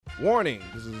Warning,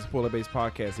 this is a spoiler-based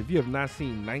podcast. If you have not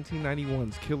seen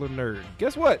 1991's Killer Nerd,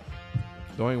 guess what?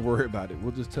 Don't even worry about it.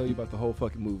 We'll just tell you about the whole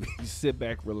fucking movie. Sit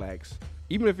back, relax.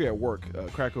 Even if you're at work,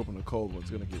 crack open a cold one.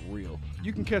 It's going to get real.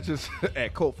 You can catch us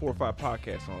at Cult45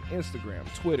 Podcast on Instagram,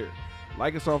 Twitter.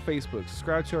 Like us on Facebook.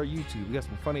 Subscribe to our YouTube. We got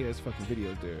some funny-ass fucking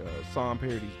videos there. Song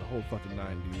parodies, the whole fucking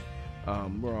nine,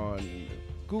 dude. We're on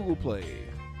Google Play,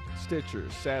 Stitcher,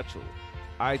 Satchel,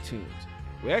 iTunes.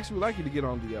 We actually would like you to get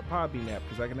on the Podbean app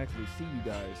because I can actually see you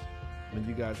guys when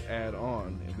you guys add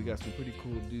on. And we got some pretty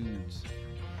cool dudes.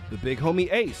 The big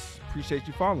homie Ace. Appreciate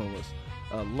you following us.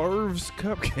 Lerv's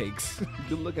Cupcakes.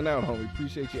 Good looking out, homie.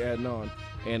 Appreciate you adding on.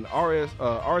 And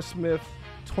R. Smith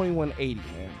 2180,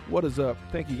 man. What is up?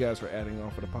 Thank you guys for adding on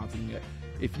for the Podbean app.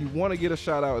 If you want to get a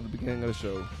shout out at the beginning of the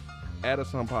show, add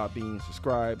us on Podbean,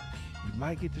 subscribe. You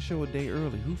might get the show a day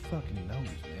early. Who fucking knows,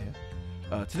 man?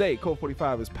 Today, Code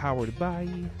 45 is powered by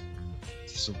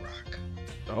Ciroc.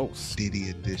 Oh, Diddy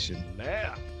edition.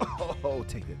 Snap. Oh,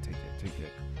 take that.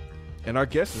 And our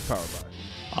guest is powered by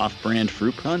Off-brand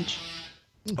fruit punch.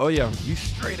 Oh yeah, you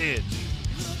straight edge.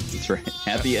 That's right.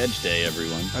 Happy Edge Day,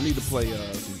 everyone. I need to play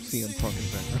some CM Punk in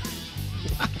the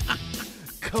background.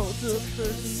 Cult of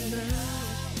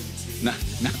personality. Not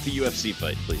the UFC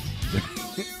fight, please.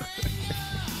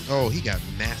 Oh, he got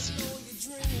massacred.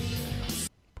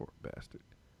 Poor bastard.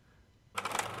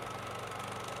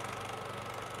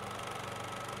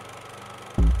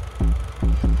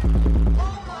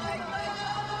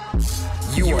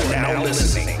 You are now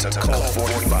listening to Cult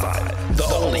 45, the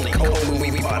only cult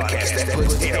movie podcast that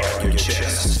puts air on your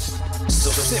chest. So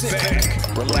sit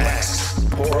back, relax,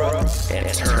 pour up,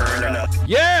 and turn up.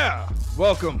 Yeah!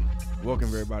 Welcome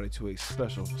everybody to a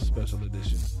special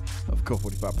edition of Code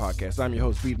 45 Podcast. I'm your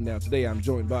host, Beating Down. Today I'm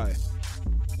joined by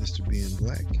Mr. Being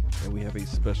Black. And we have a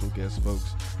special guest,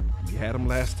 folks. You had him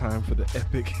last time for the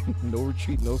epic No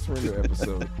Retreat, No Surrender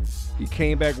episode. He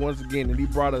came back once again and he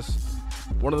brought us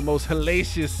one of the most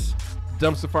hellacious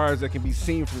dumpster fires that can be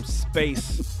seen from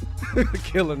space.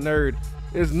 Killer Nerd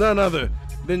is none other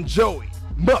than Joey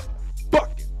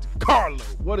motherfucking Carlo.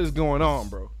 What is going on,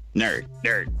 bro? Nerd.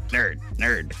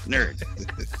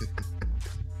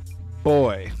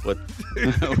 Boy.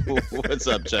 What's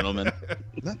up, gentlemen?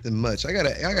 Nothing much. I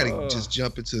gotta just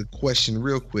jump into the question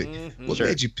real quick. What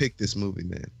made you pick this movie,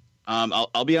 man?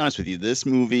 I'll be honest with you. This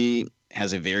movie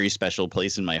has a very special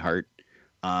place in my heart.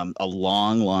 A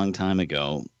long time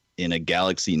ago, in a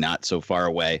galaxy not so far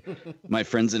away, my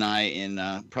friends and I, in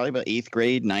probably about 8th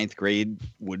grade, 9th grade,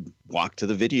 would walk to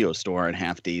the video store on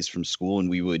half days from school, and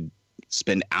we would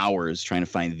spend hours trying to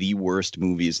find the worst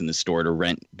movies in the store to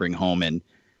rent, bring home, and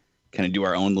kind of do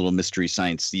our own little mystery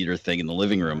science theater thing in the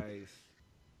living room. Nice.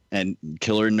 And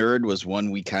Killer Nerd was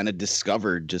one we kind of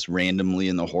discovered just randomly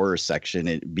in the horror section.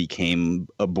 It became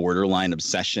a borderline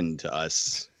obsession to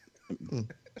us.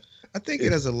 I think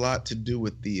it has a lot to do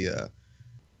with the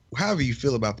however you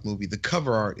feel about the movie. The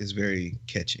cover art is very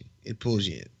catchy. It pulls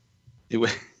you in.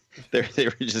 There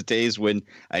were just days when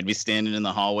I'd be standing in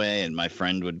the hallway and my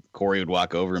friend Corey would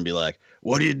walk over and be like,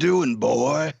 "What are you doing,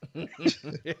 boy?"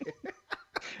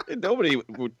 And nobody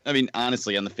would. I mean,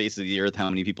 honestly, on the face of the earth, how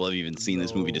many people have even seen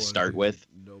this movie to start with?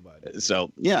 Nobody.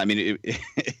 So yeah, I mean,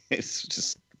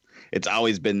 it's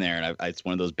always been there, and it's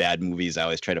one of those bad movies I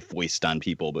always try to foist on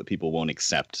people, but people won't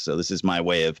accept. So this is my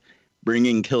way of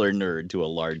bringing Killer Nerd to a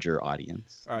larger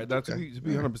audience. All right, now to be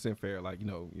 100% fair, like you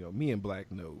know, me and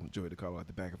Black know Joey to call out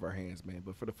the back of our hands, man.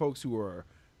 But for the folks who are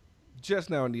just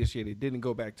now initiated, didn't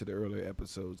go back to the earlier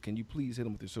episodes, can you please hit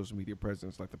them with your social media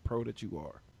presence, like the pro that you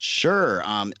are? Sure.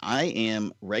 I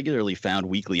am regularly found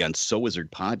weekly on So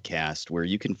Wizard Podcast, where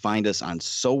you can find us on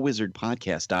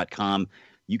SoWizardPodcast.com.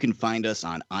 You can find us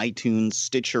on iTunes,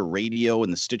 Stitcher Radio,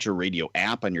 and the Stitcher Radio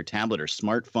app on your tablet or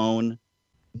smartphone.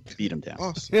 Beat them down.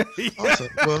 Awesome.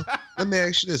 Well, let me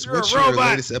ask you this. What's your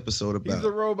latest episode about? He's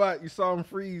a robot. You saw him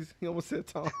freeze. He almost said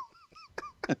Tom.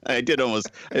 I did almost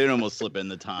slip in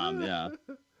the Tom. Yeah.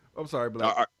 I'm sorry,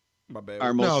 Black. My bad.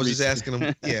 I was just asking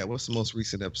him. Yeah, what's the most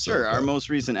recent episode? Sure. Our most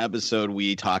recent episode,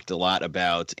 we talked a lot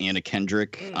about Anna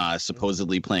Kendrick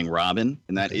supposedly playing Robin,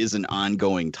 and that is an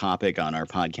ongoing topic on our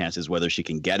podcast, is whether she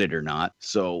can get it or not.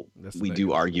 So we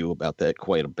do argue about that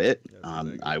quite a bit.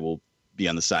 I will be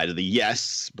on the side of the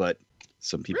yes, but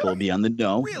some people will be on the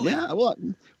no. Really? Yeah. Well,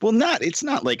 not. It's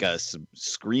not like a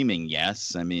screaming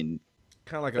yes. I mean,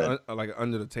 kind of like a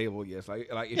under the table yes. Like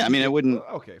yeah. I mean, I wouldn't.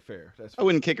 Okay, fair. That's fair. I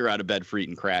wouldn't kick her out of bed for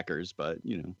eating crackers, but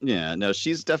you know, yeah. No,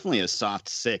 she's definitely a soft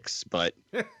 6, but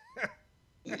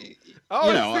I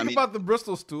always know, think I mean- about the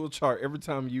Bristol stool chart every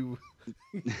time you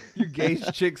gauge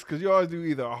chicks, because you always do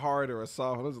either a hard or a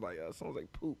soft. And it's like, sounds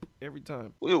like poop every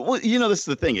time. Well, this is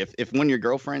the thing. If one of your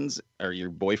girlfriends or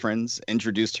your boyfriends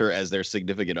introduced her as their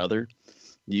significant other,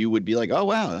 you would be like, oh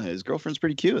wow, his girlfriend's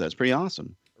pretty cute. That's pretty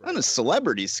awesome. On a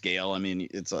celebrity scale, I mean,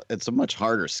 it's a much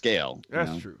harder scale.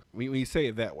 That's true. When you say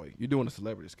it that way, you're doing a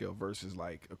celebrity scale versus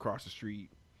like across the street.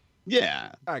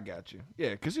 Yeah. I got you.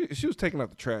 Yeah, because she was taking out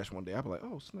the trash one day. I'd be like,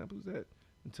 oh snap, who's that?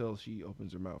 Until she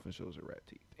opens her mouth and shows her rat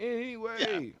teeth.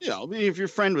 Anyway. Yeah. I mean, if your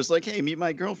friend was like, hey, meet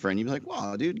my girlfriend, you'd be like,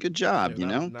 wow, dude, good job,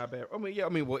 Not bad.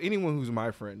 Well, anyone who's my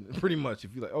friend, pretty much,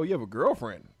 if you're like, oh, you have a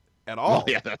girlfriend at all.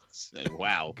 Oh, yeah, that's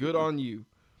wow. Good on you.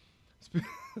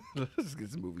 Let's get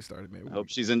this movie started, man. I hope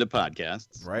she's into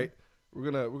podcasts. Right? We're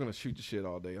gonna shoot the shit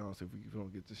all day, honestly, if we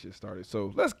don't get this shit started.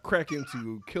 So let's crack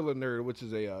into Killer Nerd, which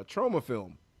is a trauma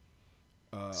film.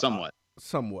 Somewhat.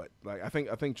 Like I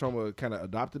think Trauma kind of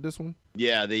adopted this one.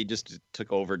 Yeah, they just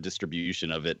took over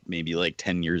distribution of it maybe like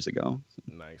 10 years ago.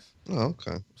 Nice. Oh,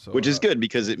 okay. So, Which is good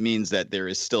because it means that there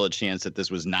is still a chance that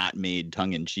this was not made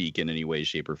tongue in cheek in any way,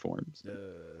 shape, or form.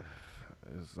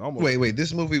 It's almost Wait.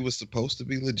 This movie was supposed to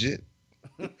be legit.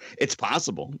 It's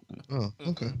possible. Oh,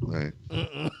 okay. All right.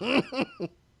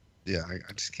 Yeah,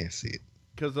 I just can't see it.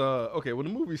 Because okay, when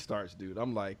the movie starts, dude,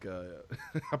 I'm like,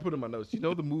 I put in my notes.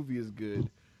 The movie is good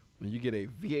when you get a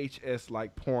VHS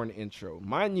like porn intro.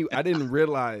 Mind you, I didn't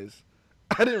realize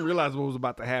what was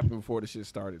about to happen before the shit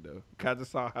started though. I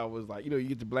just saw how it was like, you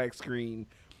get the black screen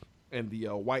and the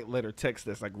white letter text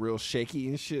that's like real shaky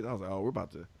and shit. I was like, oh,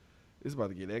 it's about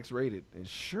to get X-rated. And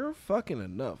sure fucking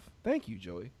enough, thank you,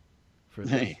 Joey, for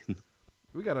this. Hey.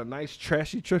 We got a nice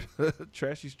trashy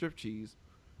strip cheese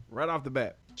right off the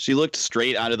bat. She looked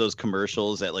straight out of those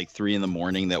commercials at like 3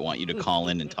 a.m. that want you to call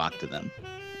in and talk to them.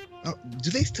 Oh, do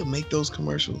they still make those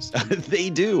commercials? They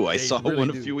do. I They saw really one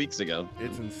do. a few weeks ago.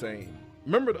 It's insane.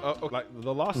 Remember, like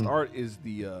the Lost Art is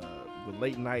the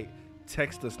late night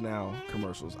text us now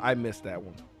commercials. I missed that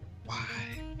one. Why?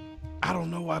 I don't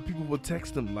know why people would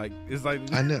text them. Like it's like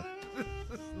I know.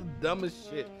 this is the dumbest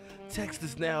shit. Text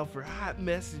us now for hot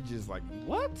messages. Like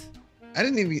what? I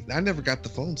never got the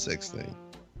phone sex thing.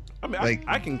 I mean, Like-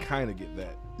 I can kind of get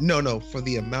that. No, for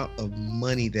the amount of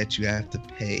money that you have to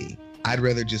pay, I'd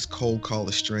rather just cold call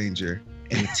a stranger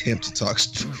and attempt to talk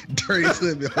dirty to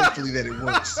them and hopefully that it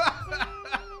works.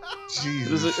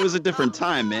 Jesus. It was a different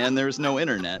time, man. There was no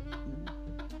internet.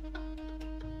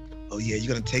 Oh yeah,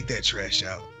 you're gonna take that trash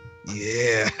out.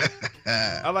 Yeah.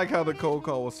 I like how the cold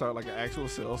call will start like an actual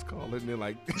sales call and then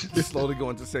like slowly go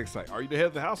into sex. Like, are you the head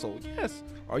of the household? Yes.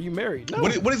 Are you married? No.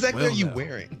 What exactly Well, are you no.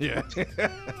 wearing? Yeah.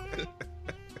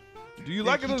 Do you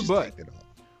like it in the just butt? take it off.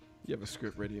 You have a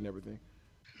script ready and everything.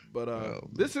 But Oh,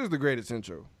 this is the greatest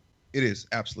intro. It is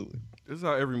absolutely. This is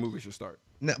how every movie should start.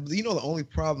 Now, the only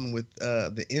problem with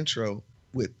the intro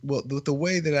with the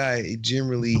way that I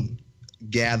generally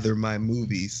gather my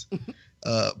movies,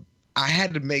 I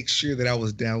had to make sure that I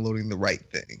was downloading the right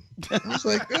thing. I was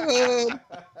like,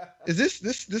 is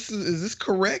this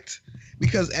correct?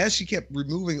 Because as she kept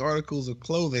removing articles of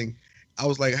clothing, I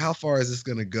was like, how far is this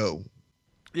gonna go?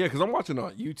 Yeah, because I'm watching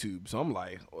on YouTube, so I'm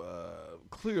like,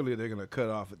 clearly they're gonna cut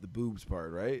off at the boobs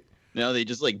part, right? No, they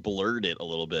just like blurred it a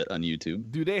little bit on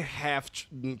YouTube. Dude,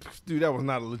 dude, that was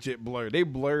not a legit blur. They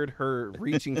blurred her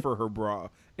reaching for her bra,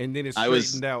 and then it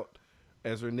straightened out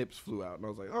as her nips flew out, and I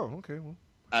was like, oh, okay, well.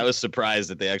 I was surprised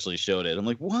that they actually showed it. I'm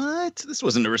like, what? This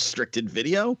wasn't a restricted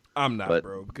video. I'm not, But-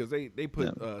 bro, because they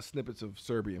put snippets of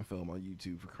Serbian film on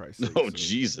YouTube, for Christ's sake. Oh, so-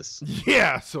 Jesus.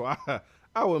 Yeah, so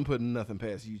I wouldn't put nothing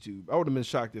past YouTube. I would have been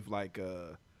shocked if like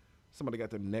somebody got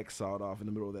their neck sawed off in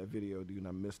the middle of that video, dude, and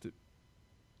I missed it.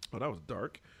 Oh, that was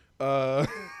dark.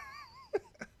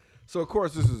 So of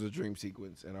course this is a dream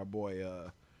sequence, and our boy,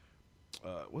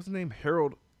 what's his name?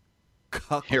 Harold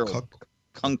Harold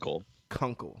Kunkel.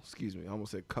 Kunkel. Excuse me, I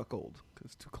almost said cuckold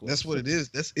because it's too close. That's what it is.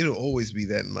 It'll always be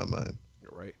that in my mind.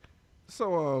 Right.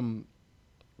 So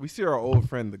we see our old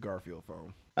friend the Garfield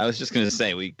phone. I was just going to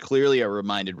say, we clearly are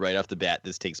reminded right off the bat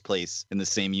this takes place in the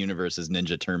same universe as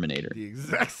Ninja Terminator. The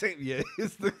exact same. Yeah,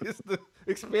 it's the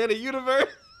expanded universe.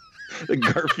 The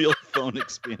Garfield phone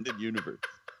expanded universe.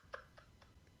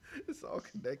 It's all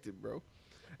connected, bro.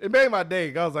 It made my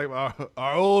day. I was like,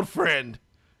 our old friend,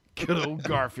 good old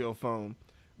Garfield phone.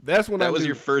 That's when That was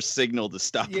your first signal to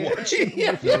stop watching.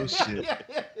 No shit.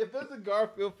 If there's a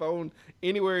Garfield phone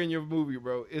anywhere in your movie,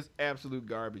 bro, it's absolute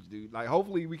garbage, dude. Like,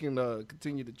 hopefully we can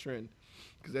continue the trend,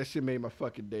 because that shit made my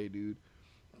fucking day, dude.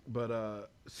 But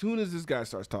as soon as this guy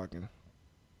starts talking,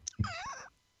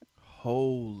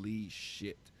 holy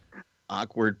shit.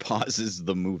 Awkward pauses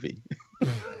the movie.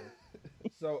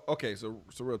 So okay, so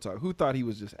real talk. Who thought he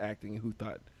was just acting, and who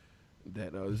thought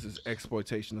that this is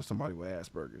exploitation of somebody with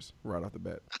Asperger's right off the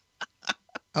bat?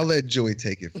 I'll let Joey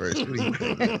take it first. What do you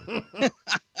think?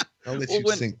 I'll let you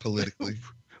think politically.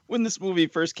 When this movie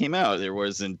first came out, there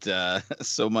wasn't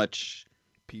so much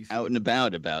out and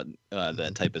about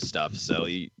that type of stuff. So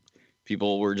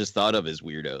people were just thought of as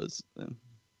weirdos.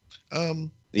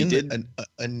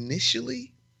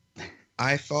 Initially,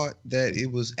 I thought that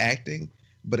it was acting,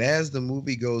 but as the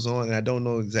movie goes on, and I don't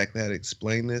know exactly how to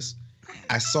explain this,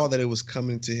 I saw that it was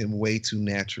coming to him way too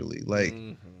naturally. Like,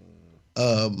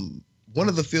 one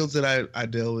of the fields that I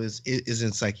deal is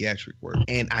in psychiatric work,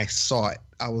 and I saw it.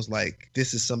 I was like,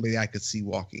 this is somebody I could see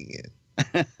walking in.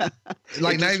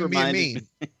 Like, not even being mean.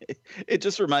 It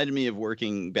just reminded me of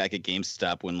working back at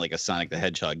GameStop when like a Sonic the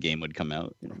Hedgehog game would come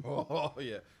out. Oh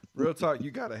yeah, real talk.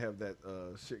 You gotta have that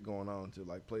shit going on to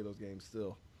like play those games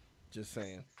still. Just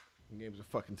saying, the games are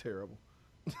fucking terrible.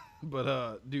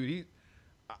 But dude,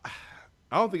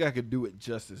 I don't think I could do it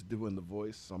justice doing the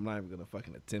voice, so I'm not even gonna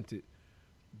fucking attempt it.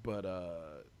 But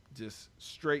just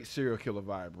straight serial killer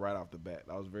vibe right off the bat.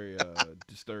 I was very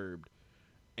disturbed,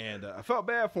 and I felt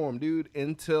bad for him, dude,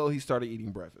 until he started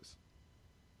eating breakfast.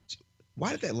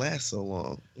 Why did that last so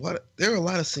long? There were a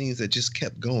lot of scenes that just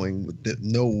kept going with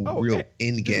no real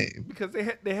end game. Because they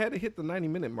had to hit the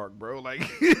 90-minute mark, bro. Like,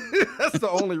 that's the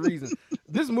only reason.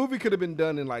 This movie could have been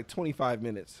done in like 25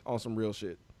 minutes on some real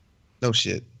shit. No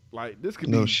shit. Like, this could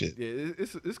no be, shit. Yeah,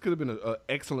 this could have been an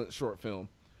excellent short film.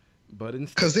 But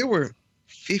instead, because there were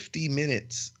 50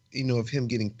 minutes, of him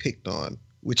getting picked on,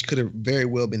 which could have very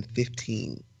well been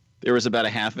 15. There was about a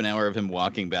half an hour of him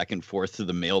walking back and forth to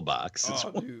the mailbox.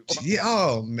 Oh, dude. Yeah,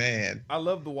 oh man, I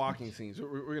love the walking scenes.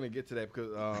 We're gonna get to that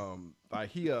because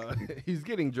he's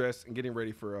getting dressed and getting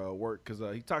ready for work because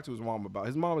he talked to his mom about.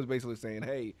 His mom is basically saying,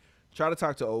 "Hey, try to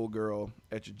talk to old girl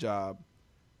at your job.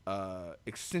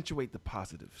 Accentuate the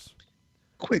positives."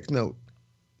 Quick note.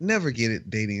 Never get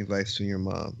it dating advice from your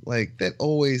mom. Like, that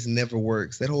always never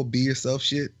works. That whole be yourself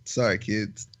shit, sorry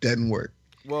kids, doesn't work.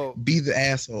 Well, be the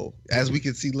asshole, as we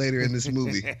can see later in this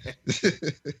movie.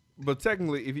 But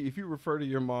technically, if you refer to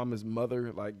your mom as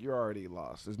mother, like, you're already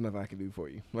lost. There's nothing I can do for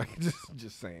you. Like,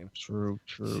 just saying. True.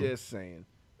 Just saying.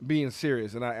 Being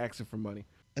serious and not asking for money.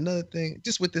 Another thing,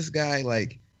 just with this guy,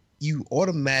 like, you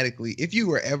automatically, if you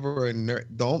were ever a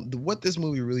nerd, what this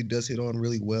movie really does hit on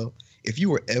really well, if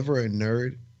you were ever a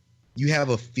nerd, you have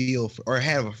a feel for, or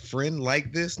have a friend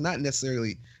like this, not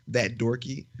necessarily that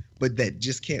dorky, but that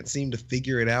just can't seem to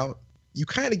figure it out. You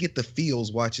kind of get the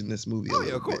feels watching this movie. Oh,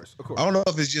 yeah, of course. I don't know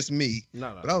if it's just me,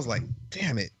 no. But I was like,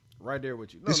 damn it. Right there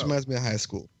with you. This reminds me of high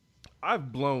school.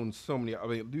 I've blown so many. I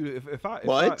mean, dude,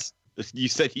 You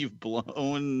said you've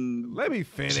blown. Let me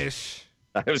finish.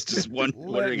 I was just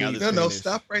wondering how this. No,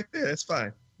 stop right there. That's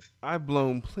fine. I've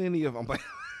blown plenty of. I'm like,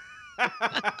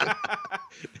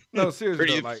 no,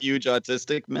 seriously. Pretty huge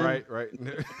autistic man. Right.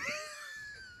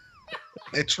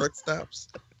 At truck stops.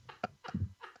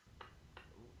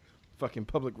 Fucking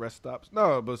public rest stops.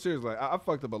 No, but seriously, I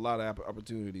fucked up a lot of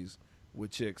opportunities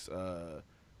with chicks.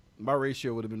 My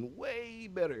ratio would have been way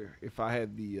better if I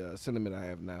had the sentiment I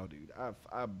have now, dude.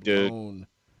 I've blown.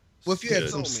 Well, if you had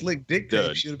some slick dick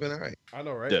pics, should have been all right. I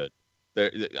know, right? Dude,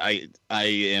 I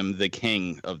am the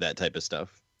king of that type of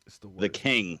stuff. It's the worst. The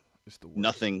king. It's the worst.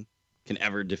 Nothing can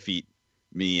ever defeat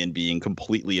me in being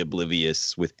completely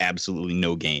oblivious with absolutely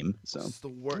no game. So it's the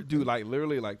worst, dude. Like,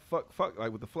 literally, like fuck,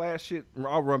 like with the Flash shit.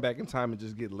 I'll run back in time and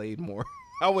just get laid more.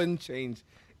 I wouldn't change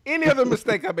any other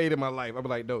mistake I made in my life. I'd be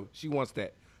like, no, she wants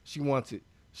that. She wants it.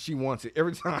 She wants it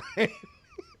every time.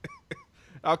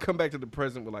 I'll come back to the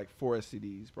present with like 4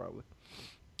 STDs probably.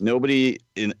 Nobody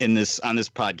on this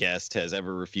podcast has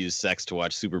ever refused sex to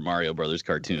watch Super Mario Brothers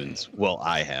cartoons. Well,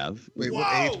 I have. Wait,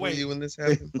 what age were you when this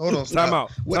happened? Hold on, time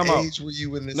out. What age were you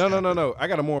when this happened? No. I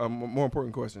got a more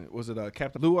important question. Was it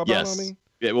Captain Lou Albano? Yes.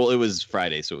 Yeah, well, it was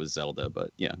Friday, so it was Zelda, but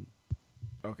yeah.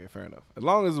 Okay, fair enough. As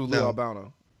long as it was Lou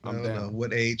Albano, I'm down. No.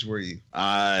 What age were you?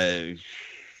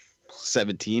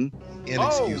 17.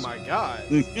 Oh my God.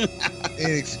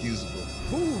 Inexcusable.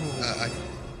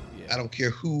 I don't care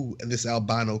who this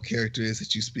albino character is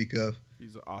that you speak of.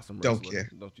 He's an awesome wrestler. Don't care.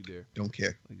 Don't you dare. Don't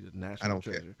care. He's a national I don't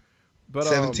treasure. care. But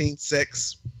 17,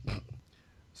 sex.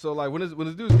 So like when this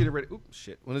dude's getting ready. Oops,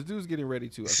 shit. When this dude's getting ready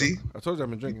to. I told you I've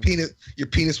been drinking. Your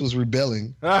penis was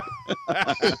rebelling. Well,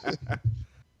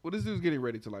 this dude's getting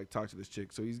ready to like talk to this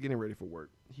chick, so he's getting ready for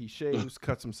work. He shaves,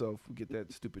 cuts himself. We get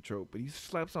that stupid trope, but he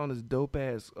slaps on his dope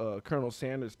ass Colonel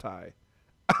Sanders tie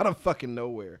out of fucking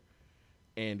nowhere.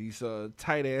 And these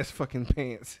tight ass fucking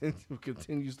pants, and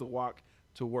continues to walk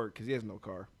to work because he has no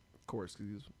car, of course,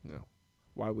 because he's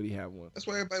Why would he have one? That's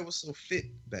why everybody was so fit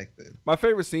back then. My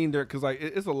favorite scene there, because like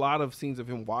it's a lot of scenes of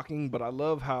him walking, but I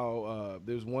love how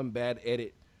there's one bad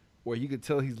edit where you could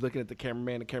tell he's looking at the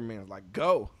cameraman. The cameraman's like,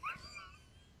 "Go,"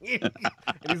 and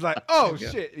he's like, "Oh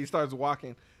shit!" And he starts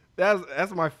walking.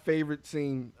 That's my favorite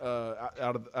scene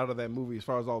out of that movie as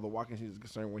far as all the walking scenes is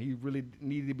concerned. When he really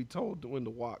needed to be told when to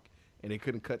walk, and they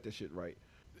couldn't cut that shit right.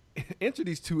 Enter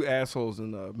these two assholes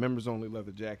in members only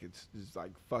leather jackets, just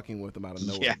like fucking with them out of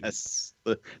nowhere. Yes,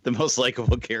 the most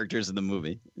likable characters in the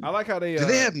movie. I like how they. Do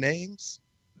they have names?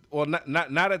 Well,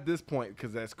 not at this point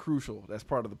because that's crucial. That's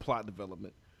part of the plot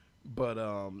development.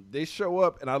 But they show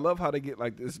up, and I love how they get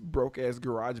like this broke ass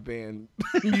garage band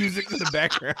music in the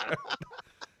background.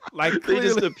 Like they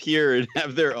just appear and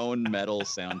have their own metal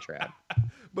soundtrack.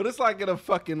 But it's like in a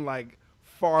fucking like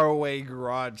far away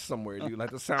garage somewhere, dude.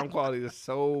 Like the sound quality is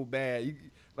so bad.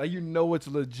 You know it's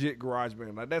legit garage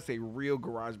band. Like that's a real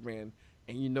garage band,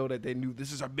 and you know that they knew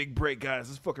this is our big break, guys.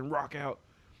 Let's fucking rock out.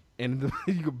 And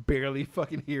you could barely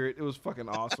fucking hear it. It was fucking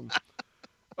awesome.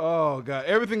 Oh god,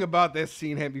 everything about that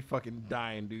scene had me fucking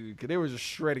dying, dude. Cause they were just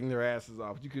shredding their asses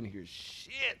off. You couldn't hear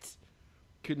shit.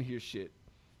 Couldn't hear shit.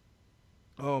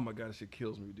 Oh my god, that shit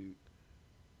kills me, dude.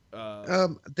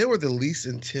 They were the least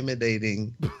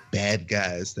intimidating bad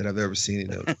guys that I've ever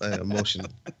seen in a motion.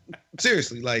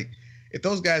 Seriously, like if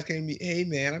those guys came to me, hey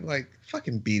man, I'm like,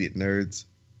 fucking beat it, nerds.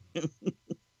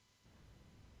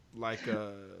 Like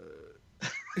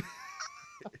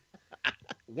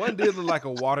one did look like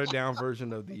a watered down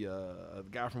version of the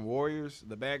guy from Warriors,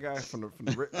 the bad guy from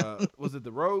the was it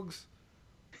the Rogues?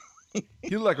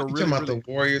 He looked like a talking about the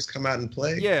Warriors come out and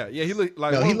play. Yeah, he looked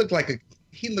like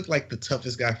he looked like the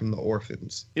toughest guy from the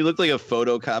Orphans. He looked like a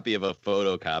photocopy of a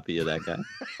photocopy of that guy.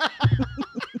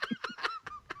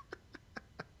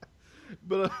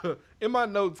 But in my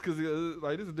notes, because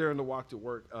like this is during the walk to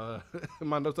work, in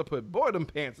my notes I put, "Boy, them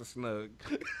pants are snug."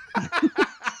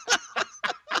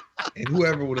 And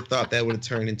whoever would have thought that would have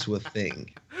turned into a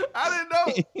thing. I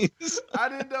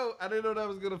didn't know that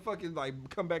was gonna fucking like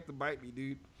come back to bite me,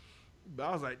 dude. But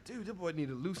I was like, dude, this boy need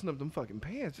to loosen up them fucking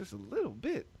pants just a little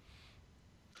bit.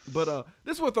 But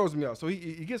this is what throws me off. So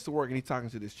he gets to work and he's talking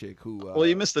to this chick who. Well,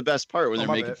 you missed the best part when they're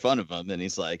making bad. fun of him, and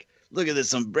he's like, "Look at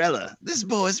this umbrella. This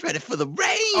boy's ready for the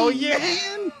rain." Oh yeah.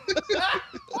 Man.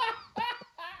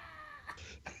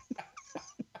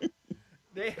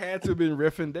 They had to have been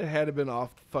riffing. They had to have been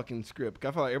off fucking script.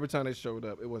 I felt like every time they showed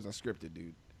up, it wasn't scripted,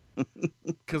 dude.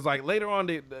 Because like later on,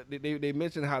 they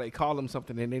mentioned how they called him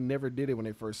something, and they never did it when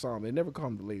they first saw him. They never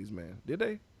called him the ladies' man, did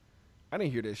they? I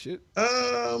didn't hear that shit.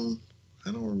 I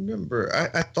don't remember.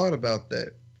 I thought about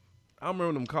that. I don't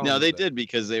remember them calling. No, him they that. did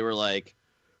because they were like,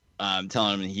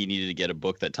 telling him he needed to get a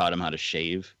book that taught him how to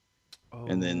shave,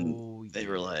 and then they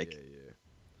were like,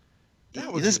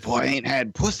 "This boy ain't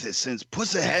had pussy since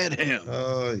pussy had him."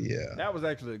 Oh yeah. That was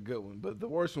actually a good one, but the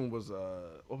worst one was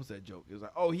what was that joke? It was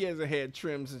like, oh, he hasn't had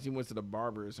trim since he went to the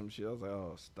barber or some shit. I was like,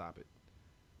 oh, stop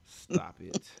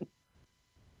it.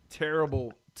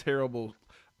 Terrible.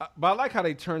 But I like how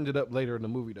they turned it up later in the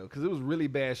movie though, because it was really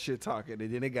bad shit talking,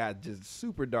 and then it got just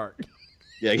super dark.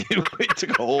 Yeah, we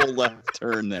took a whole left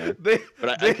turn there.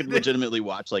 I could legitimately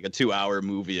watch like a 2-hour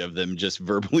movie of them just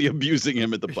verbally abusing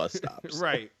him at the bus stops.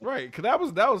 Right.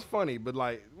 Because that was funny, but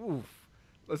like, oof.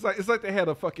 It's like they had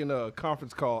a fucking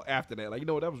conference call after that. Like, you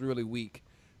know what? That was really weak.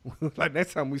 Like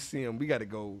next time we see him, we got to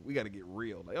get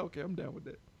real. Like, okay, I'm down with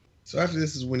that. So after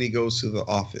this is when he goes to the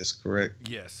office, correct?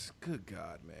 Yes. Good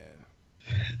God, man.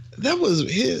 That was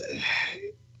his.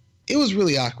 It was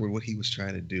really awkward what he was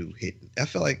trying to do. I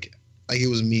felt like it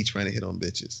was me trying to hit on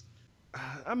bitches.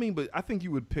 I mean, but I think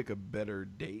you would pick a better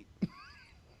date.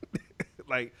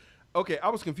 Like, okay, I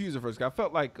was confused at first. I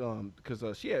felt like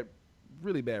because she had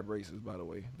really bad braces, by the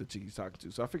way, the chick he's talking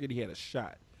to. So I figured he had a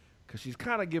shot because she's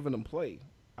kind of giving him play.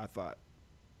 I thought,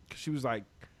 because she was like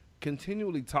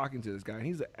continually talking to this guy, and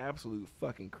he's an absolute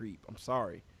fucking creep. I'm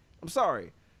sorry.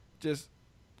 Just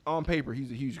on paper,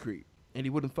 he's a huge creep, and he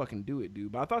wouldn't fucking do it,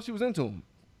 dude. But I thought she was into him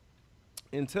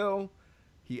until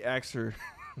he asked her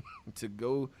to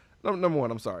go. Number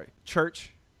one, I'm sorry,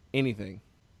 church, anything.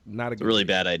 Not a good Really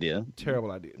idea. bad idea.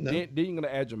 Terrible idea. No. Then you're gonna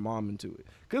add your mom into it.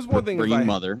 Because one thing Bring is your like,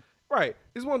 mother. right?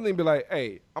 It's one thing to be like,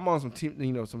 hey, I'm on some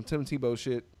some Tim Tebow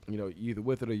shit. You know, you either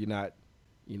with it or you're not.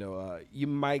 You know, you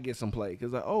might get some play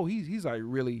because like, oh, he's like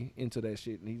really into that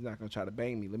shit and he's not gonna try to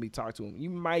bang me. Let me talk to him. You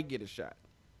might get a shot.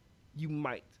 You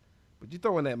might. But you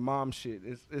throwing that mom shit,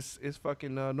 it's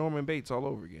fucking Norman Bates all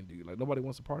over again, dude. Like nobody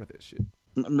wants a part of that shit.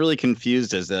 I'm really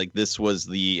confused as like this was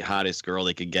the hottest girl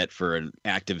they could get for an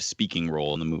active speaking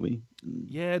role in the movie.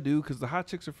 Yeah, dude, because the hot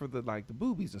chicks are for the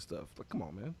boobies and stuff. Like, come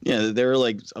on, man. Yeah, there are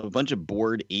like a bunch of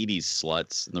bored 80s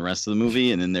sluts in the rest of the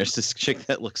movie, and then there's this chick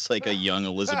that looks like a young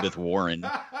Elizabeth Warren.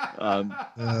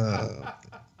 Uh,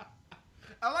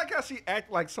 I like how she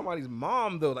act like somebody's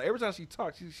mom though. Like every time she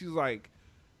talks, she's like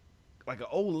an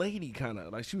old lady kind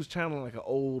of. Like she was channeling like an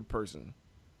old person.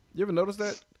 You ever notice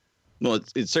that? Well,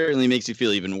 it certainly makes you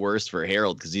feel even worse for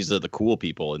Harold because these are the cool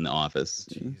people in the office.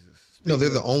 Jesus. no, they're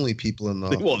the only people in the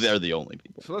office. Well, they're the only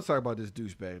people. So let's talk about this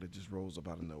douchebag that just rolls up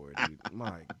out of nowhere, dude.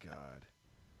 My God.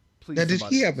 Please. Now, did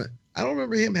somebody- he have a? I don't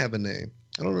remember him having a name.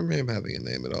 I don't remember him having a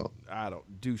name at all. I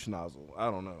don't douche nozzle. I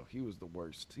don't know. He was the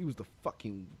worst. He was the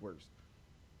fucking worst.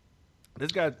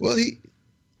 This guy. Well,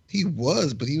 he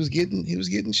was, but he was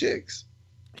getting chicks.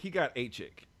 He got a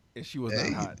chick, and she was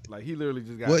Hey. not hot. Like he literally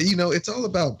just got. Well, you know, it's all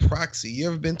about proxy. You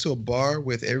ever been to a bar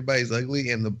with everybody's ugly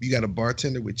and you got a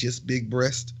bartender with just big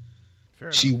breast?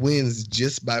 Fair She wins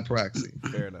just by proxy.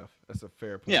 enough. Fair enough. That's a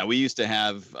fair point. Yeah, we used to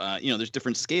have, there's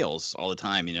different scales all the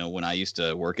time. You know, when I used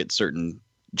to work at certain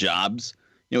jobs,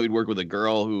 we'd work with a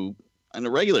girl who on a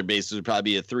regular basis would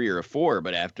probably be a 3 or a 4,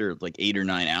 but after like 8 or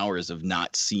 9 hours of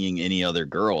not seeing any other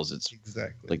girls, it's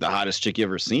Exactly. like the hottest chick you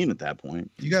ever seen at that point.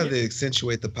 You got to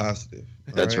accentuate the positive.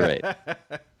 all That's right.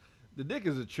 The dick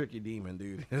is a tricky demon,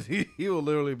 dude. He will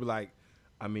literally be like,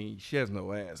 I mean, she has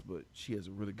no ass, but she has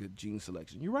a really good gene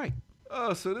selection. You're right.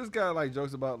 So this guy like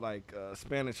jokes about like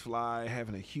Spanish fly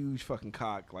having a huge fucking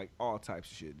cock, like all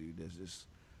types of shit, dude. That's just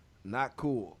not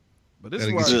cool. But this is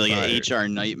Gotta where It's get like fired. an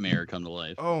HR nightmare come to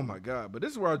life. oh my God. But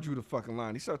this is where I drew the fucking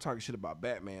line. He started talking shit about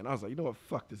Batman. I was like, you know what?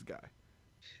 Fuck this guy.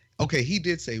 Okay, he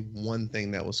did say one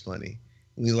thing that was funny.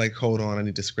 He's like, hold on, I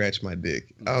need to scratch my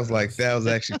dick. I was like, that was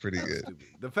actually pretty good. Stupid.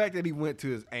 The fact that he went to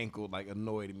his ankle like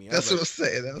annoyed me. I That's was what I'm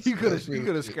saying. That was, You could that was have really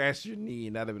good. scratched your knee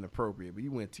and that'd have been appropriate, but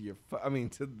you went to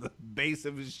to the base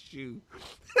of his shoe.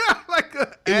 Like a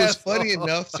It was asshole. funny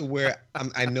enough to where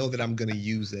I know that I'm gonna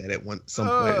use that at some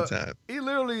point in time. He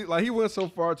literally he went so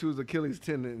far to his Achilles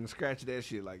tendon and scratched that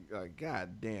shit like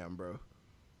god damn, bro.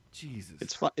 Jesus.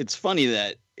 It's funny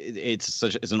that it's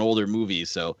an older movie,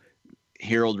 so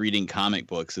Harold reading comic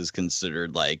books is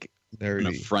considered like an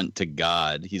Nerdy. affront to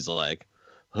God. He's like,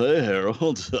 "Hey,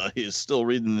 Harold, he's still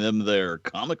reading them their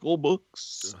comical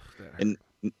books." Ugh, that hurt. And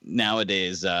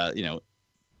nowadays,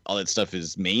 all that stuff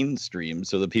is mainstream.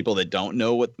 So the people that don't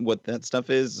know what that stuff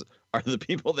is are the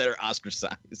people that are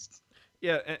ostracized.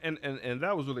 Yeah, and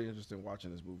that was really interesting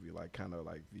watching this movie, like kind of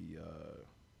like the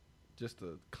just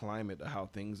the climate of how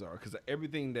things are, because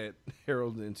everything that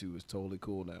Harold's into is totally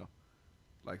cool now,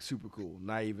 like super cool,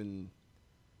 not even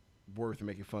worth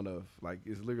making fun of. Like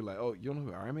it's literally like, oh, you don't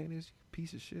know who Iron Man is, you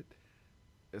piece of shit.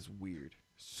 That's weird.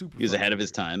 Super. He was fucking ahead of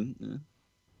his weird. time.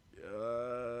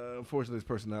 Yeah. Unfortunately, his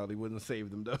personality wouldn't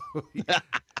save them though.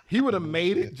 He would have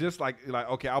made it just like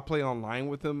okay, I'll play online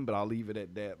with him, but I'll leave it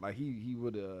at that. Like he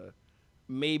would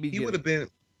maybe He get would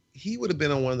have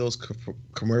been on one of those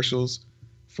commercials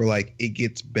for like it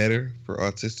gets better for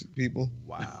autistic people.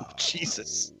 Wow.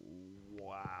 Jesus.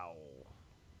 Wow.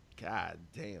 God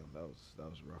damn, that was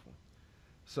a rough one.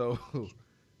 So,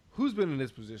 who's been in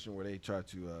this position where they try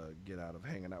to get out of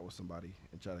hanging out with somebody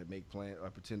and try to make plans, or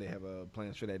pretend they have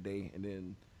plans for that day, and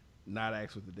then not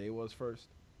ask what the day was first?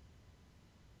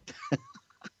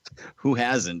 Who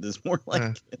hasn't? It's more like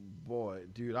Uh, Boy,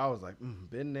 dude, I was like,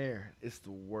 been there. It's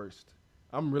the worst.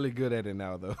 I'm really good at it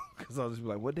now though, because I'll just be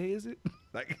like, "What day is it?"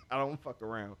 Like I don't fuck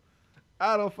around.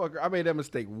 I made that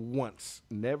mistake once.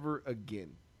 Never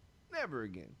again. Never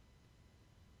again.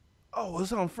 Oh,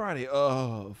 it's on Friday.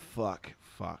 Oh, fuck.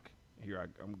 Here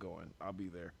I'm going. I'll be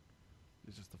there.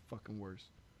 It's just the fucking worst.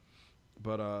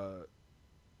 But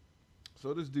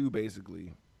so this dude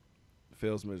basically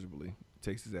fails miserably.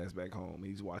 Takes his ass back home.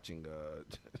 He's watching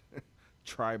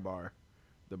Tribar,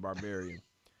 the Barbarian.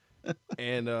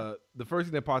 And the first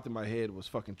thing that popped in my head was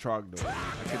fucking Trogdor.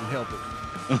 I couldn't help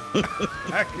it.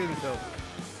 I couldn't help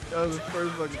it. That was the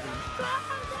first fucking thing.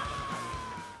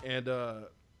 And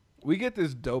we get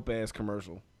this dope ass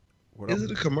commercial. Is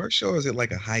it a commercial or is it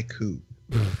like a haiku?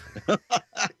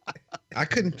 I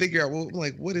couldn't figure out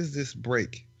what is this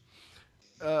break?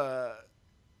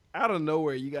 Out of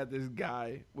nowhere, you got this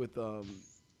guy with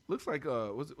looks like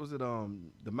was it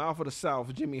the Mouth of the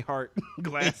South, Jimmy Hart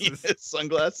glasses.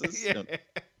 sunglasses. Yeah.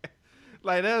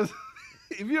 Like that's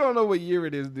if you don't know what year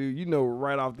it is, dude, you know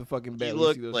right off the fucking bat. He when you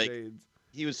looked see those like- shades.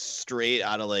 He was straight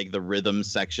out of like the rhythm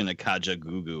section of Kaja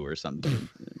Gugu or something.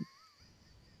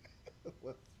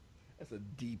 That's a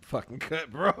deep fucking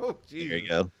cut, bro. There you Jesus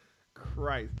go.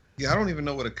 Christ. Yeah, I don't even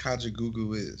know what a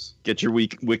Kajagoogoo is. Get your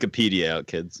Wikipedia out,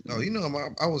 kids. Oh,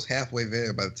 I was halfway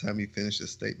there by the time you finished the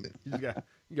statement. You got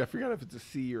to figure out if it's a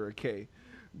C or a K.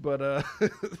 But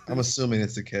I'm assuming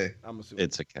it's a K. I'm assuming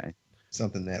It's okay.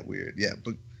 Something that weird. Yeah,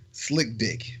 but Slick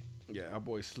Dick. Yeah, our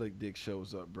boy Slick Dick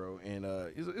shows up, bro, and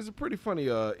it's a pretty funny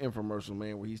infomercial,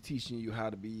 man, where he's teaching you how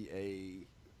to be a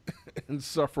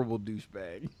insufferable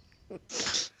douchebag.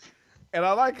 And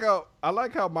I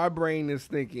like how my brain is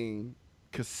thinking,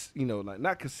 like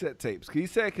not cassette tapes. 'Cause he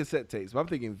said cassette tapes, but I'm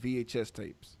thinking VHS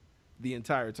tapes the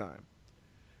entire time.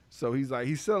 So he's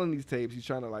selling these tapes. He's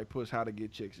trying to like push how to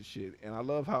get chicks and shit. And I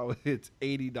love how it's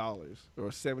 $80 or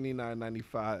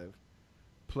 $79.95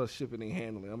 plus shipping and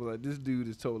handling. I'm like, this dude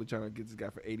is totally trying to get this guy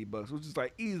for $80, which is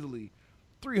like easily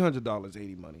 $300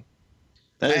 80 money.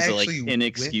 That is like actually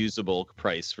inexcusable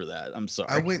price for that. I'm sorry.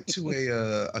 I went to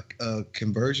a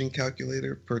conversion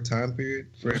calculator per time period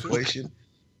for inflation,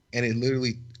 and it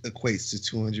literally equates to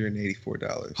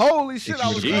 $284. Holy shit, If I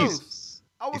you was would've- close.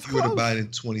 I was If you were to close. buy it in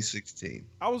 2016.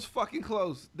 I was fucking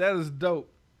close. That is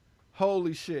dope.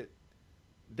 Holy shit.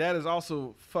 That is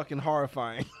also fucking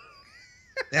horrifying.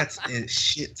 That's a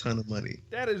shit ton of money.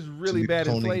 That is really be bad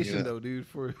toning inflation, it up. though, dude.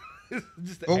 For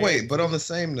just to But add wait, but to on it. the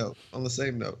same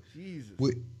note, Jesus.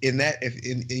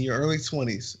 in your early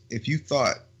 20s, if you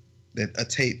thought that a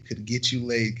tape could get you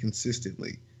laid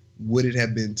consistently, would it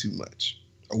have been too much,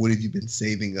 or would have you been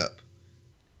saving up?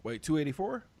 Wait,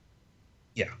 284?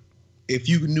 Yeah, if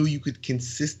you knew you could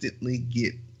consistently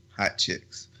get hot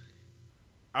chicks,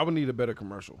 I would need a better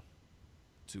commercial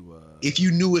to. if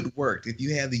you knew it worked, if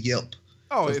you had the Yelp.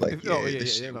 Oh, it's if, like, if, oh, yeah, yeah,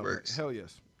 this yeah, shit no, works. hell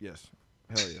yes, yes,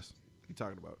 hell yes. What you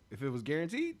talking about? If it was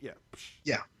guaranteed, yeah.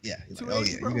 Yeah. You're like, 280,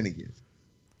 oh yeah, bro. you're gonna get.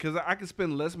 Because I could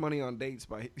spend less money on dates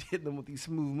by hitting them with these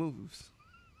smooth moves.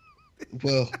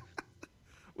 Well,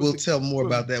 we'll the- tell more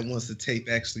with- about that once the tape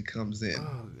actually comes in.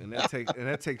 Oh, and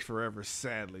that takes forever,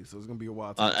 sadly. So it's gonna be a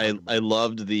while. I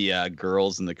loved the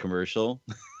girls in the commercial.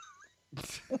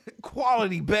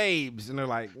 Quality babes, and they're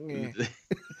like, eh.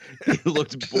 They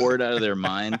looked bored out of their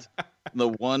mind. The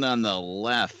one on the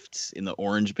left in the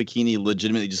orange bikini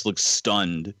legitimately just looked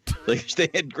stunned. Like they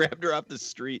had grabbed her off the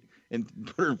street and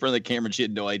put her in front of the camera and she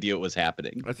had no idea what was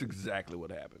happening. That's exactly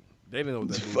what happened. They didn't know what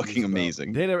that It's movie fucking was about.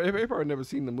 amazing. They probably never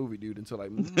seen the movie, dude, until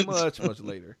like much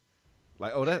later.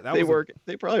 Like, oh, that They was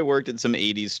they probably worked at some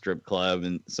 80s strip club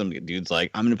and some dude's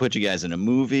like, I'm gonna put you guys in a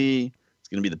movie. It's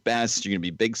gonna be the best. You're gonna be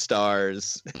big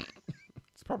stars.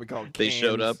 it's probably called. They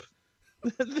showed Cans. up.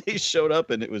 They showed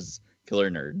up and it was Killer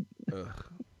Nerd.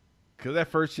 Cause that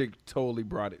first chick totally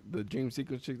brought it. The dream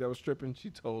sequence chick that was stripping, she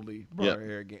totally brought Yep.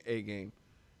 her A game.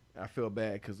 I feel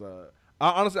bad because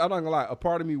honestly, I'm not gonna lie. A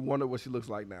part of me wonder what she looks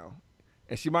like now,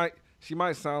 and she might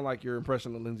sound like your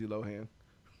impression of Lindsay Lohan.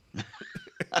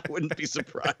 I wouldn't be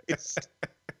surprised.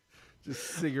 Just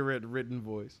cigarette written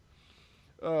voice.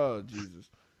 Oh Jesus.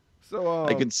 So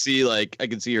I could see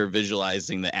her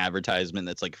visualizing the advertisement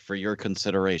that's like, for your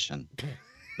consideration,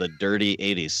 the dirty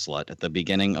 80s slut at the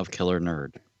beginning of Killer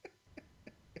Nerd.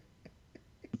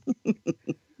 She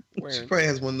wearing, probably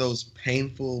has one of those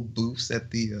painful booths at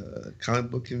the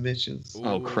comic book conventions.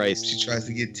 Oh, Christ. She tries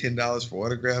to get $10 for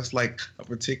autographs, like a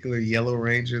particular Yellow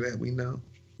Ranger that we know.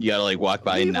 You gotta like walk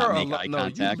by and Leave not her make eye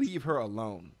contact. You leave her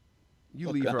alone. You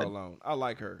Oh, leave her God. alone. I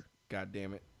like her. God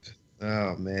damn it.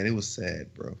 Oh man, it was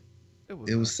sad, bro. It was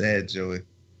not- sad, Joey.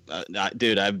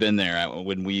 Dude, I've been there.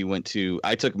 When we went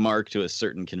I took Mark to a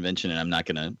certain convention, and I'm not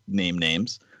gonna name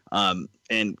names.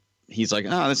 And he's like,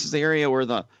 "Oh, this is the area where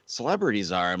the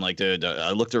celebrities are." I'm like, "Dude,"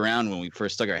 I looked around when we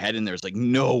first stuck our head in. There's like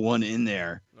no one in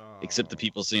there except the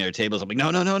people sitting at their tables. I'm like, "No."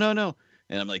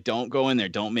 And I'm like, "Don't go in there.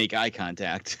 Don't make eye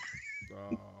contact."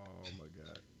 Oh my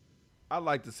god. I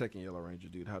like the second Yellow Ranger,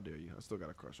 dude. How dare you? I still got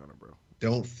a crush on her, bro.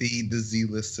 Don't feed the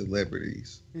Z-list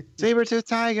celebrities. Saber-tooth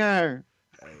tiger.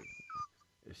 Hey,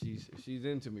 if she's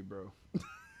into me, bro.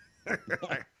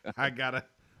 I got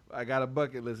a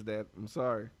bucket list that. I'm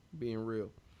sorry, being real.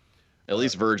 At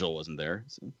least Virgil wasn't there.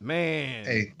 So. Man.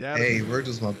 Hey,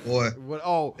 Virgil's my boy. What?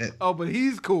 Oh, but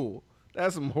he's cool.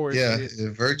 That's some horse Yeah, shit.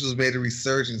 Virgil's made a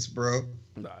resurgence, bro.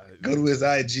 Nah, Go to his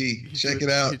IG. Check it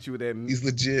out. Hit you with that, He's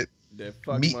legit. that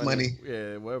fuck meat money.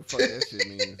 Yeah, whatever fuck that shit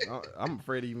means. I'm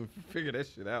afraid to even figure that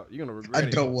shit out. You're gonna regret I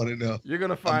it. don't want to know. You're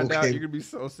gonna find out. okay. You're gonna be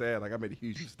so sad. Like I made a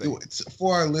huge mistake.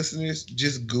 For our listeners,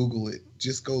 just Google it.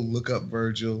 Just go look up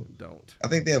Virgil. Don't. I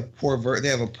think they have they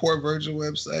have a Poor Virgil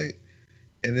website,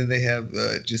 and then they have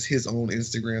just his own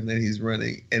Instagram that he's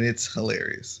running, and it's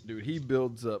hilarious. Dude, he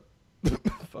builds up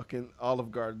fucking Olive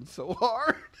Garden so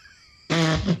hard.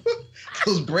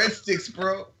 Those breadsticks,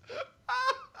 bro.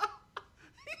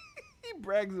 He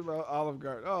brags about Olive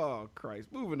Garden. Oh Christ.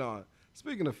 Moving on.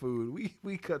 Speaking of food,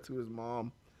 we cut to his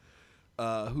mom,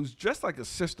 who's dressed like a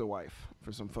sister wife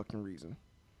for some fucking reason,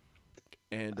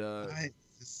 and this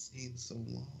scene so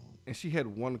long. And she had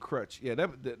one crutch. Yeah,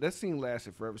 that scene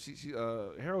lasted forever. She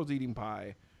Harold's eating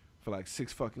pie for like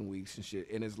 6 fucking weeks and shit,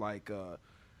 and it's like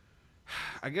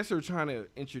I guess they were trying to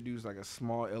introduce like a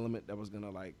small element that was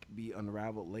gonna like be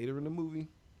unraveled later in the movie,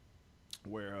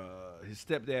 where his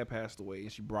stepdad passed away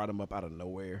and she brought him up out of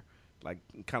nowhere, like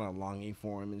kind of longing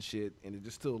for him and shit, and it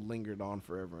just still lingered on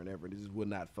forever and ever. It just would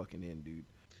not fucking end, dude.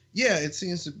 Yeah, it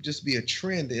seems to just be a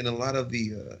trend in a lot of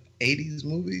the 80s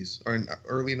movies or in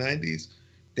early 90s.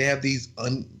 They have these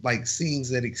like scenes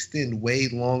that extend way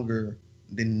longer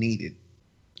than needed.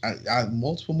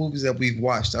 Multiple movies that we've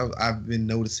watched, I've been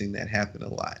noticing that happen a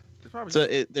lot. So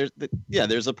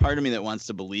there's a part of me that wants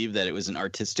to believe that it was an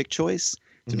artistic choice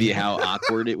to be how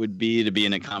awkward it would be to be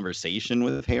in a conversation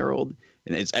with Harold,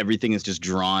 and everything is just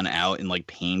drawn out and like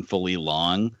painfully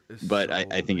long. But so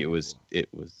I think it was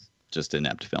just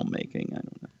inept filmmaking. I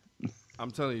don't know.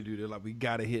 I'm telling you, dude, they're like, we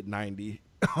gotta hit 90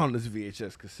 on this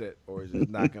VHS cassette, or it's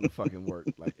not gonna fucking work.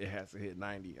 Like, it has to hit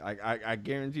 90. I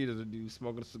guarantee there's a dude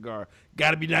smoking a cigar.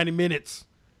 Gotta be 90 minutes.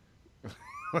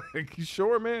 Like, you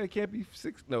sure, man? It can't be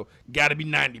 6. No, gotta be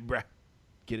 90, bruh.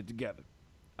 Get it together.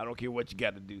 I don't care what you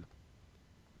gotta do.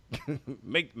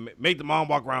 make the mom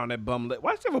walk around that bum leg.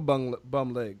 Why does she have a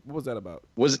bum leg? What was that about?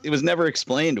 It was never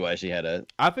explained why she had a.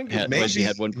 I think maybe she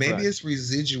had one. Maybe it's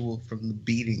residual from the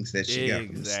beatings that she got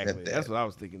from the stepdad. That's what I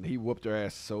was thinking. He whooped her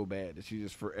ass so bad that she's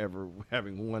just forever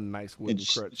having one nice wooden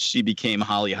crutch. She became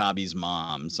Holly Hobby's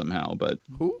mom somehow, but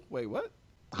who? Wait, what?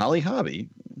 Holly Hobby.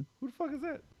 Who the fuck is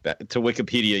that? Back to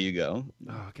Wikipedia you go.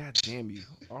 Oh, god damn you!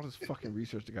 All this fucking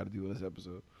research I got to do in this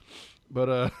episode,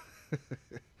 but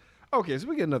okay, so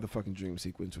we get another fucking dream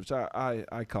sequence, which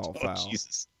I call foul.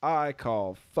 Jesus. I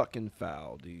call fucking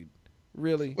foul, dude.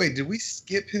 Really? Wait, did we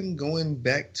skip him going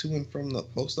back to and from the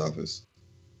post office?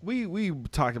 We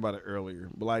talked about it earlier,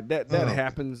 but like that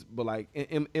happens, but like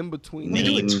in between. We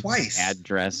do it twice.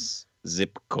 Address,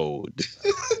 zip code.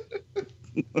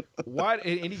 Why?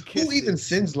 And he kisses. Who even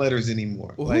sends letters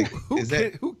anymore? Like,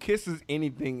 who kisses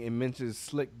anything and mentions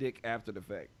slick dick after the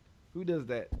fact? Who does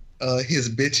that? His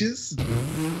bitches.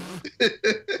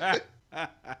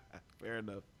 Fair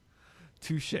enough.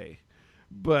 Touche.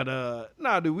 But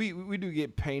nah, dude, we do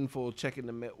get painful checking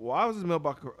the mail. Why was his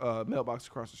mailbox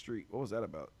across the street? What was that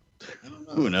about? I don't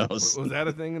know. Who knows? Was that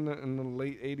a thing in the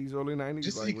late 80s, early 90s?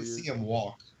 Just so you can see him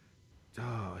walk.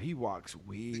 Oh, he walks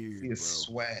weird. See his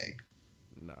swag.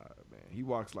 Nah, man, he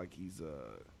walks like he's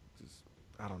just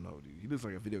I don't know, dude. He looks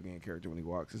like a video game character when he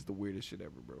walks. It's the weirdest shit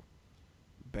ever, bro.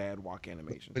 Bad walk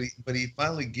animation. But he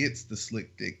finally gets the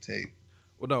slick dick tape.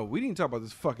 Well, no, we didn't talk about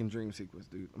this fucking dream sequence,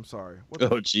 dude. I'm sorry.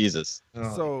 Jesus.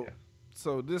 So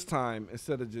this time,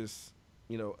 instead of just,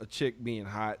 a chick being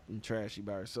hot and trashy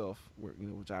by herself,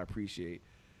 which I appreciate,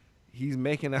 he's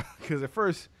making out, because at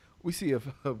first we see a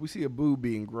boob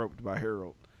being groped by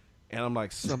Harold, and I'm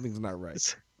like, something's not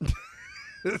right.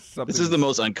 This is the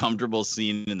most uncomfortable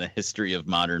scene in the history of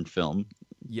modern film.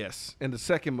 Yes, and the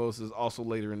second most is also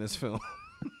later in this film.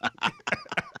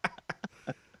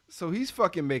 So he's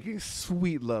fucking making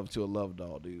sweet love to a love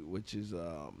doll, dude, which is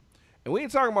and we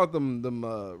ain't talking about them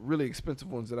really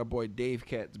expensive ones that our boy Dave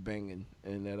Cat's banging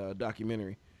in that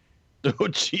documentary. Oh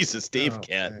Jesus, Dave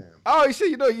Cat. Man. Oh,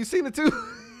 you seen it too?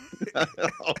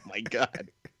 Oh my God.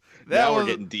 Now we're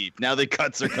getting deep. Now the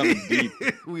cuts are coming deep.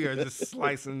 We are just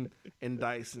slicing and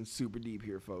dicing super deep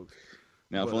here, folks.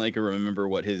 Now, if only I could remember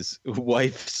what his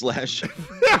wife /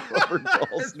 rubber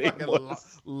doll's name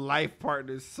was. Life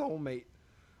partner, soulmate.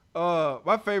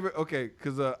 My favorite. Okay,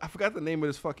 because I forgot the name of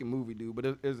this fucking movie, dude.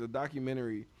 But there's a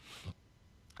documentary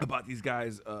about these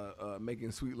guys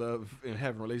making sweet love and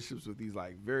having relationships with these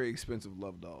like very expensive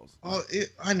love dolls. Oh,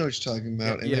 I know what you're talking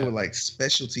about, and they would like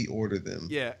specialty order them.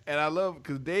 Yeah, and I love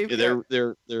because Dave. Yeah,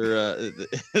 they're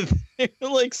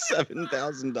like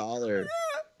 $7,000.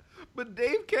 But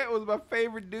Dave Cat was my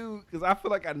favorite dude because I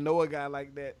feel like I know a guy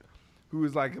like that who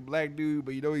is like a black dude,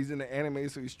 but he's in the anime,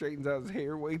 so he straightens out his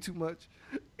hair way too much,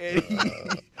 and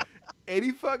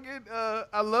he fucking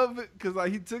I love it because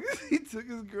like he took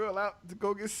his girl out to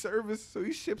go get service, so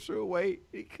he ships her away.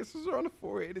 He kisses her on the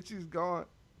forehead and she's gone,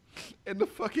 and the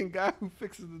fucking guy who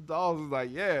fixes the dolls is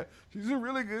like, yeah, she's in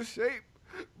really good shape,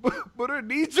 but her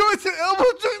knee joints and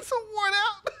elbow joints are worn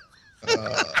out.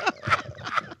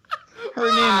 Her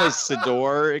name was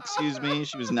Sador, excuse me.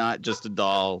 She was not just a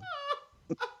doll.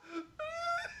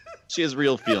 She has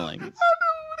real feelings.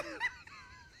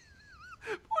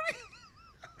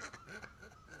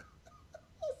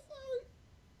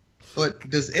 But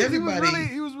does 'Cause everybody?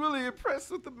 he was really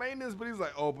impressed with the maintenance, but he's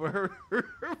like, oh, but her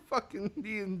fucking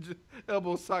knee and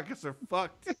elbow sockets are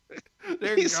fucked.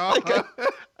 They're He's gone.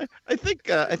 like I think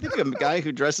a guy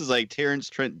who dresses like Terrence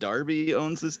Trent D'Arby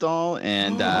owns this doll,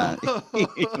 and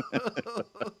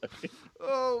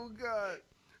Oh god.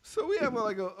 So we have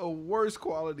like a worse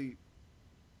quality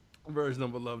version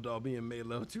of a love doll being made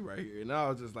love to right here, and I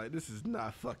was just like, this is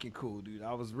not fucking cool, dude.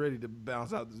 I was ready to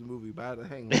bounce out this movie, but I had to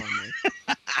hang on,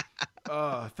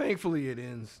 man. Thankfully it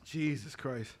ends. Jesus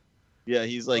Christ. yeah,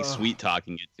 he's like sweet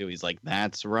talking it too. He's like,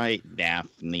 "That's right,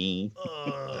 Daphne,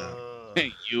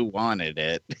 you wanted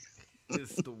it."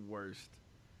 It's the worst.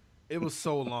 It was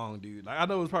so long, dude. Like, I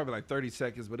know it was probably like 30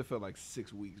 seconds, but it felt like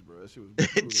 6 weeks, bro. That shit was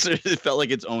brutal. It felt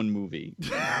like its own movie.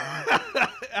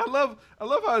 I love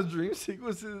how his dream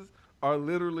sequences are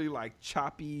literally like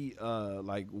choppy,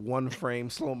 like one frame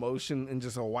slow motion in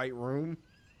just a white room.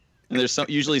 And there's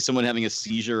usually someone having a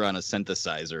seizure on a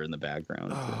synthesizer in the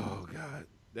background. Oh god,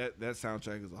 that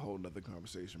soundtrack is a whole nother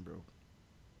conversation, bro.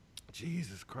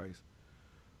 Jesus Christ.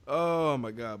 Oh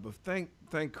my god, but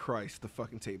thank Christ the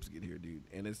fucking tapes get here, dude.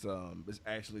 And it's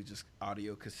actually just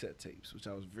audio cassette tapes, which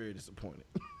I was very disappointed.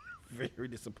 Very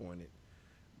disappointed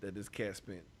that this cat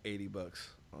spent $80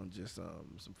 on just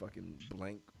some fucking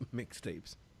blank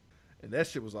mixtapes. And that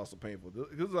shit was also painful.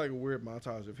 It was like a weird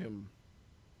montage of him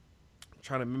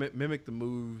trying to mimic the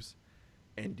moves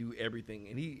and do everything.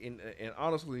 And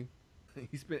honestly,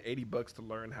 he spent $80 to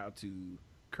learn how to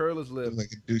curl his lip,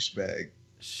 Like a douchebag.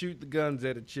 shoot the guns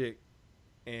at a chick,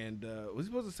 and was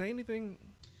he supposed to say anything?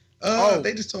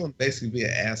 They just told him basically be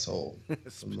an asshole for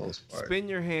the most part. Spin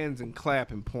your hands and clap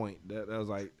and point. That was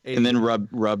like, And then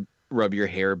rub your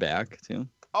hair back too.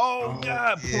 oh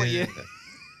god, point. Yeah.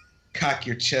 Cock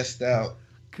your chest out.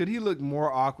 Could he look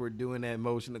more awkward doing that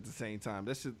motion at the same time?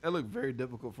 That looked very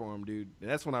difficult for him, dude. And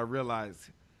that's when I realized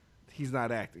he's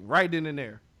not acting. Right then and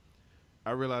there,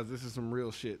 I realized this is some real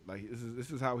shit. Like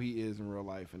this is how he is in real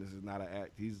life, and this is not an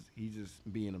act. He's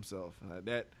just being himself.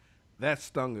 That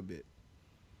stung a bit.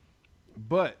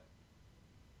 But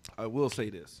I will say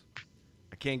this: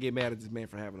 I can't get mad at this man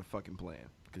for having a fucking plan,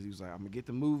 because he was like, "I'm gonna get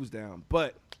the moves down,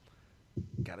 but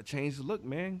gotta change the look,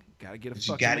 man. Gotta get a But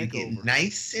you fucking gotta makeover." get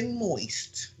nice and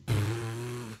moist.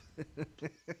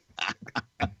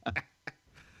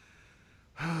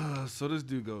 So this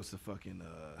dude goes to fucking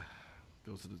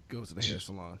goes to the hair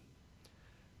salon,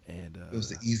 and Those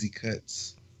the easy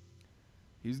cuts.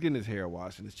 he was getting his hair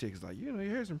washed, and this chick is like, your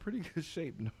hair's in pretty good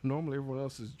shape. Normally everyone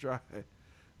else is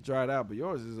dried out, but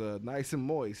yours is nice and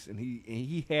moist. And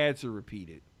he had to repeat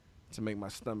it to make my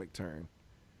stomach turn.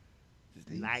 Just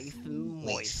nice and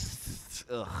moist.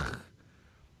 Ugh.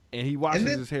 And he washes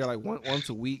his hair like once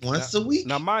a week. Once a week?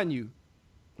 Now, mind you,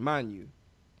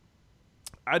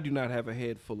 I do not have a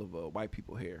head full of white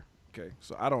people hair. Okay,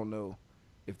 so I don't know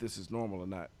if this is normal or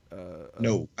not.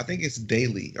 No, I think it's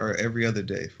daily or every other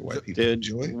day for white people. Dude,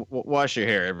 Joy? wash your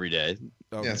hair every day.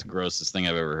 Okay. That's the grossest thing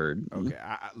I've ever heard. Okay,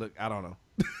 look, I don't know.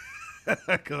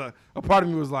 'Cause a part of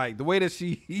me was like, the way that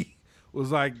she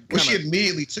was like, Well, she kinda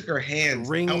immediately took her hands,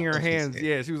 wringing out her of his hands. head.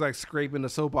 Yeah, she was like scraping the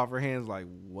soap off her hands. Like,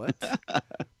 what?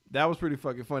 That was pretty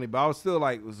fucking funny. But I was still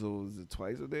like, was it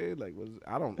twice a day? Like,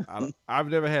 I've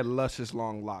never had luscious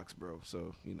long locks, bro.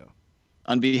 So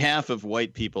On behalf of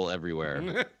white people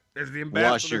everywhere, as the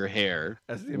wash your hair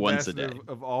as the once a ambassador day.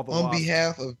 of all the On wasps.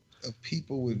 behalf of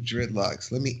people with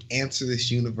dreadlocks, let me answer this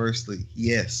universally.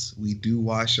 Yes, we do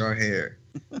wash our hair.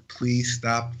 Please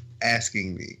stop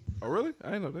asking me. Oh, really?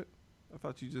 I didn't know that. I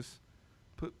thought you just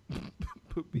put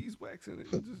beeswax in it.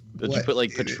 And just Did you What put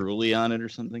like in it? patchouli on it or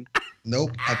something?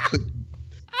 Nope, I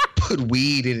put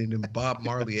weed in it and Bob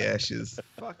Marley ashes.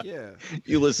 fuck yeah.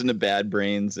 You listen to Bad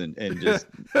Brains and just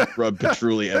rub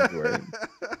patchouli everywhere.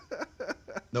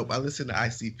 Nope, I listen to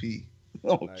ICP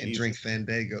Oh, Nice. and Jesus. drink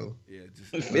Fandago. Yeah,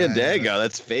 just Fandango,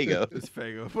 that's Fago. It's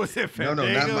Fago. What's that? No,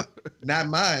 Fandango? not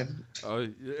mine. Oh,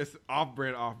 yeah, it's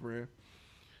off-brand.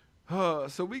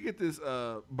 So we get this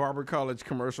Barber College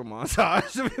commercial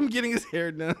montage of him getting his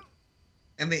hair done.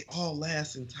 And they all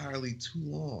last entirely too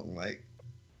long. Like,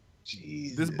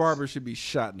 Jesus. This barber should be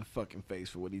shot in the fucking face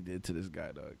for what he did to this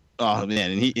guy, dog. Oh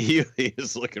man, and he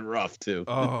is looking rough too.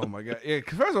 Oh my god. Yeah,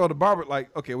 'cause first of all, the barber,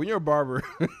 like, okay, when you're a barber,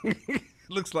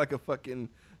 looks like a fucking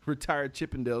retired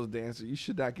Chippendales dancer. You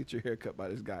should not get your hair cut by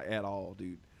this guy at all,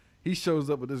 dude. He shows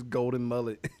up with this golden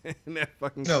mullet and that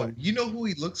fucking No, cut. you know who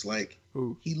he looks like?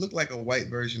 Who? He looked like a white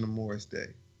version of Morris Day.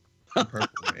 Purple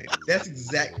Man. That's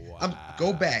exact.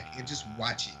 Go back and just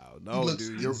watch it. No, he looks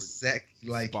dude, you're exactly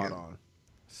like spot him. on.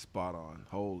 Spot on.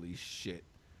 Holy shit.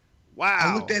 Wow.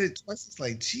 I looked at it twice. It's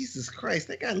like, Jesus Christ,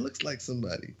 that guy looks like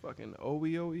somebody. Fucking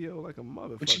OEOEO like a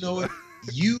motherfucker. But you know what?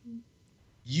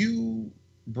 you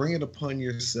bring it upon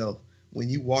yourself when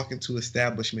you walk into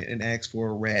establishment and ask for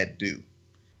a rad do.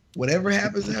 Whatever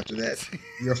happens after that,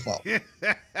 your fault.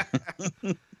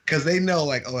 Because they know,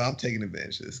 like, oh, I'm taking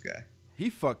advantage of this guy. He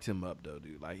fucked him up though,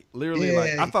 dude. Like literally,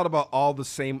 like I thought about all the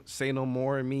same "Say No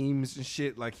More" memes and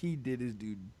shit. Like he did his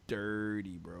dude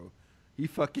dirty, bro. He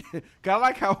fucking. I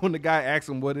like how when the guy asks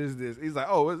him, "What is this?" He's like,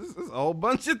 "Oh, is this a whole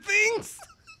bunch of things?"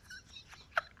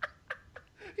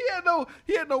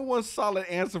 He had no one solid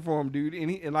answer for him, dude.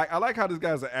 And like I like how this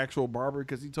guy's an actual barber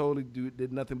because he totally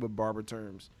did nothing but barber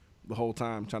terms the whole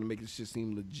time, trying to make this shit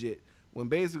seem legit. When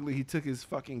basically he took his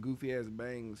fucking goofy ass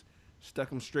bangs, stuck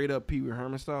them straight up Pee Wee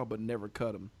Herman style, but never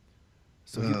cut them.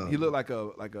 So he looked like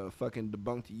a fucking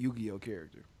debunked Yu-Gi-Oh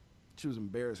character. She was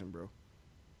embarrassing, bro.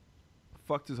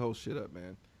 Fucked his whole shit up,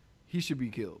 man. He should be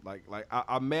killed. Like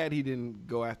I'm mad he didn't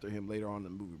go after him later on in the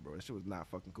movie, bro. That shit was not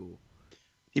fucking cool.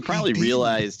 He probably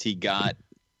realized he got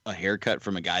a haircut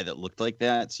from a guy that looked like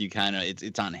that, so you kind of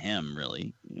it's on him,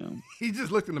 really. You know, he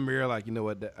just looked in the mirror like, you know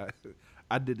what,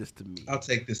 I did this to me. I'll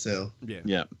take this L.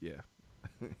 Yeah.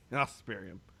 I'll spare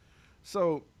him.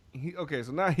 So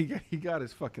so now he got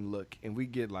his fucking look, and we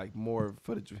get like more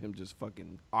footage of him just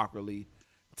fucking awkwardly,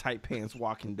 tight pants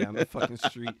walking down the fucking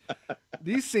street.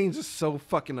 These scenes are so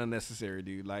fucking unnecessary,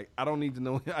 dude. Like I don't need to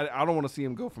know. I don't want to see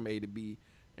him go from A to B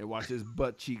and watch his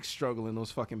butt cheeks struggle in those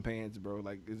fucking pants, bro.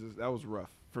 Like that was rough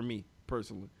for me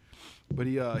personally. But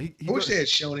I wish they had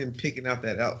shown him picking out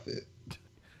that outfit.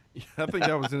 I think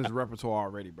that was in his repertoire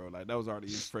already, bro. Like that was already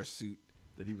his fresh suit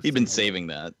that he was. He'd been saving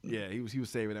that. Yeah, he was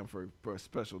saving them for a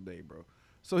special day, bro.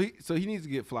 So he needs to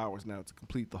get flowers now to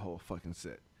complete the whole fucking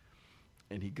set,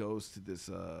 and he goes to this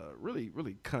really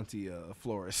really cunty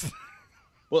florist.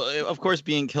 Well, of course,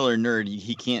 being Killer Nerd,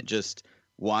 he can't just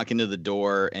walk into the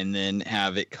door and then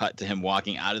have it cut to him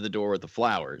walking out of the door with the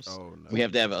flowers. Oh no! We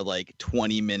have to have a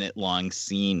 20-minute long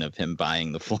scene of him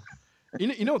buying the flowers.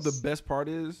 You know what the best part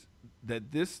is? That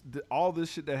all this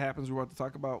shit that happens we're about to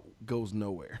talk about goes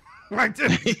nowhere. Like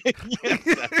there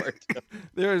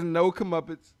is no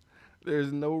comeuppance.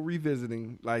 There's no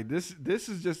revisiting. Like this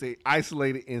is just a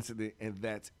isolated incident and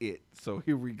that's it. So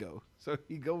here we go. So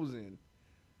he goes in.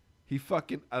 He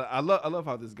fucking I love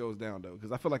how this goes down though,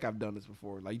 because I feel like I've done this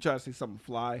before. Like you try to see something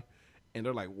fly and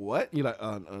they're like, what? You're like,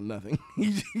 nothing.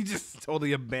 he just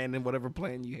totally abandoned whatever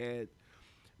plan you had.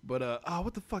 But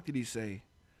what the fuck did he say?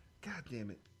 God damn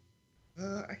it.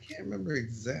 I can't remember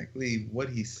exactly what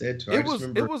he said to her.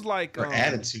 It was like her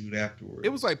attitude afterwards. It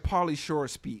was like Pauly Shore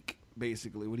speak,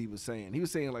 basically, what he was saying. He was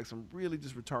saying like some really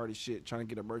just retarded shit, trying to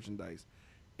get her merchandise.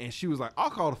 And she was like, I'll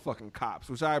call the fucking cops,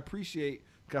 which I appreciate,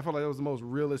 because I felt like that was the most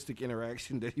realistic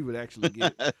interaction that he would actually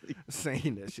get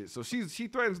saying that shit. So she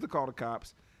threatens to call the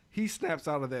cops. He snaps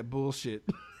out of that bullshit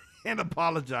and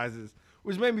apologizes,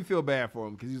 which made me feel bad for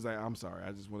him, because he was like, I'm sorry,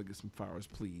 I just want to get some flowers,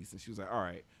 please. And she was like, all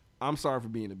right, I'm sorry for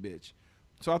being a bitch.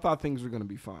 So I thought things were going to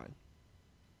be fine.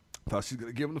 I thought she's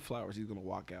going to give him the flowers. He's going to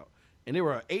walk out. And they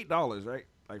were $8, right?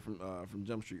 Like from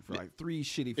Jump Street for like 3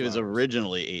 shitty flowers. It was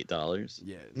originally $8.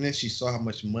 Yeah. And then she saw how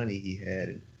much money he had.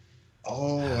 And,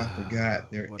 I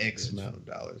forgot. They're X amount of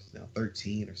dollars now.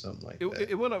 13 or something like that.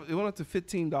 It went up to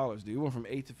 $15, dude. It went from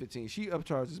 8 to 15. She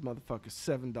upcharged this motherfucker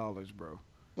 $7, bro.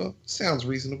 Well, sounds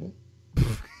reasonable.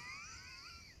 That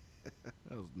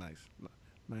was nice.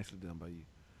 Nicely done by you.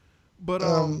 But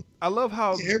I love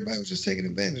how everybody was just taking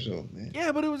advantage of him, man.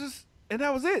 Yeah, but it was just, and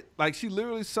that was it. Like she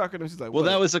literally suckered him. She's like, well,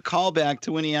 that was a callback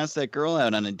to when he asked that girl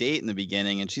out on a date in the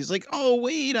beginning, and she's like, "Oh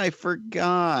wait, I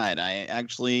forgot. I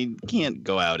actually can't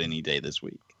go out any day this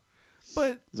week."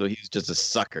 But so he's just a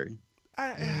sucker.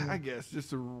 I guess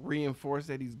just to reinforce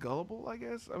that he's gullible. I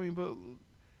guess. I mean, but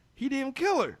he didn't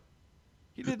kill her.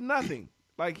 He did nothing.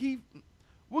 Like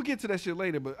we'll get to that shit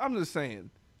later. But I'm just saying.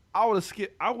 I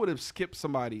would have skipped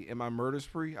somebody in my murder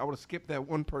spree. I would have skipped that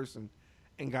one person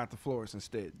and got the florist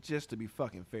instead, just to be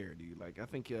fucking fair, dude. Like I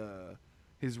think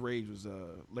his rage was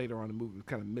later on in the movie was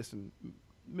kind of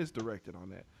misdirected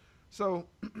on that. So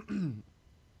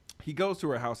he goes to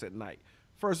her house at night.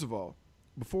 First of all,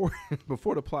 before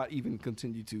the plot even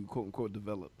continued to quote unquote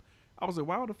develop, I was like,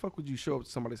 why the fuck would you show up to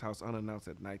somebody's house unannounced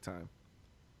at nighttime?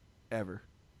 Ever?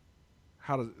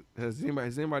 Has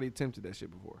anybody attempted that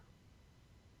shit before?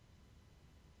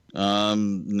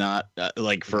 Not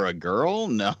like for a girl,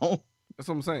 no. That's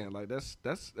what I'm saying. Like that's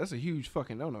a huge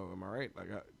fucking no. Am I right? Like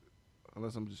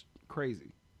unless I'm just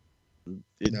crazy.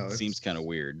 It seems kind of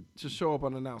weird. Just show up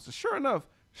unannounced. So sure enough,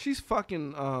 she's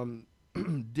fucking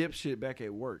dipshit back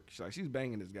at work. She's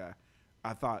banging this guy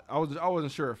I thought I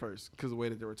wasn't sure at first because the way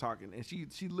that they were talking, and she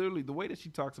literally the way that she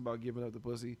talks about giving up the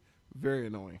pussy, very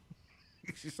annoying.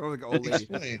 She sounds like an old lady.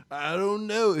 Explain. I don't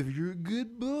know if you're a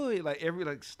good boy. Like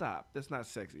stop. That's not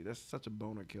sexy. That's such a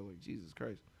boner killer. Jesus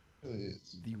Christ,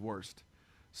 the worst.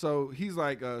 So he's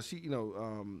like,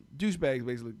 douchebags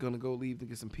basically gonna go leave to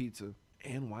get some pizza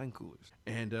and wine coolers,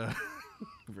 and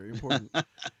very important.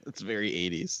 It's very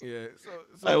 80s. Yeah.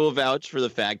 I will vouch for the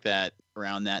fact that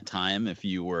around that time, if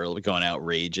you were going out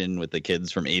raging with the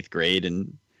kids from 8th grade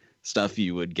and stuff,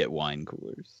 you would get wine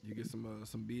coolers. You get some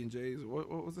B&Js. What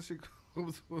was the shit? What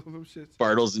was them shits?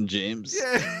 Bartles and James.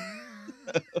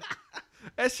 Yeah.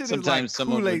 That shit Sometimes is like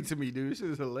Kool-Aid to me, dude. This shit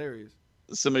is hilarious.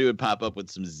 Somebody would pop up with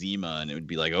some Zima, and it would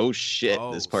be like, "Oh shit,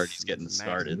 this party's getting snap.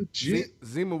 started."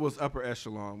 Zima was upper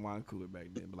echelon wine cooler back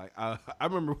then. But like, I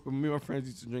remember when me and my friends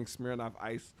used to drink Smirnoff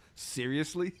Ice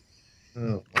seriously.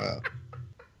 Oh wow.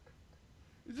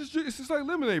 It's just like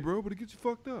lemonade, bro, but it gets you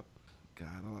fucked up. God,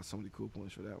 I lost so many cool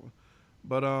points for that one.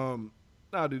 But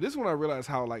nah, dude, this one I realized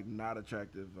how like not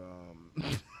attractive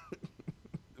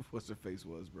what's her face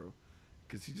was, bro,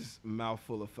 because she just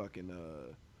mouthful of fucking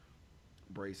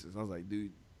braces. I was like,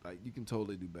 dude, like you can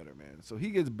totally do better, man. So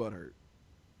he gets butthurt,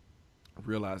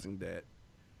 realizing that,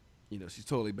 she's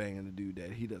totally banging the dude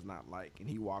that he does not like, and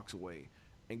he walks away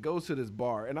and goes to this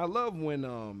bar. And I love when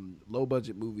low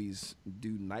budget movies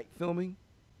do night filming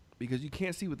because you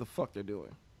can't see what the fuck they're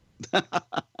doing.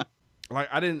 Like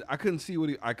I couldn't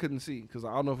see I couldn't see because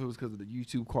I don't know if it was because of the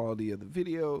YouTube quality of the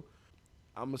video.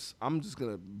 I'm just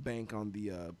gonna bank on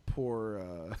the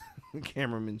poor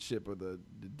cameramanship or the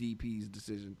DP's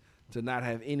decision to not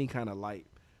have any kind of light.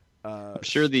 I'm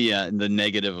sure the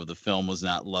negative of the film was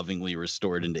not lovingly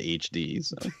restored into HD.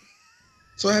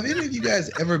 So have any of you guys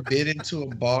ever been into a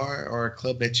bar or a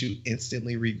club that you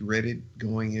instantly regretted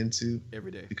going into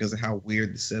Every day. because of how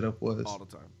weird the setup was? All the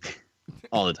time.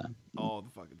 All the time. All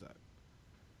the fucking time.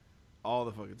 All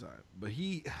the fucking time. But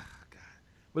God.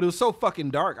 But it was so fucking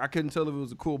dark. I couldn't tell if it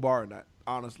was a cool bar or not.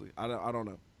 Honestly, I don't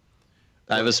know.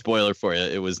 I have a spoiler for you.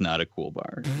 It was not a cool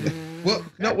bar. Well,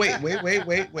 no, wait.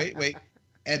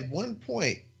 At one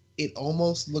point, it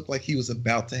almost looked like he was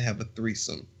about to have a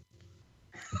threesome.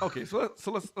 Okay, so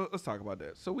let's talk about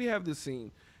that. So we have this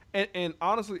scene, and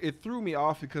honestly, it threw me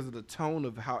off because of the tone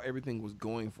of how everything was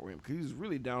going for him. Because he was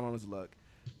really down on his luck.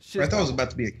 I thought it was about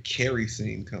to be a Carrie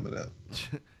scene coming up.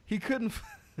 He couldn't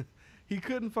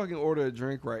fucking order a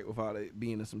drink right without it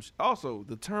being in some. Also,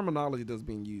 the terminology that's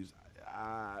being used,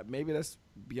 maybe that's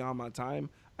beyond my time.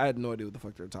 I had no idea what the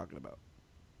fuck they were talking about.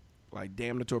 Like,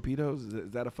 damn the torpedoes?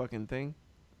 Is that a fucking thing?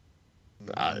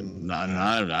 I don't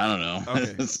know.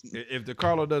 Okay. If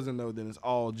DeCarlo doesn't know, then it's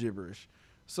all gibberish.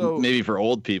 So maybe for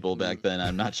old people back then,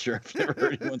 I'm not sure if I ever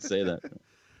heard anyone say that.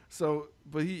 So,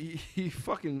 but he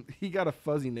got a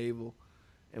fuzzy navel,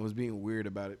 and was being weird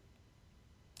about it.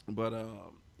 But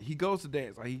he goes to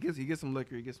dance. Like he gets some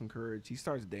liquor, he gets some courage. He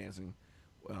starts dancing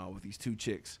with these two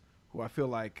chicks who I feel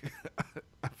like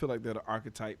they're the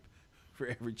archetype for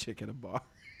every chick in a bar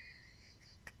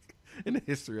in the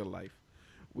history of life.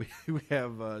 We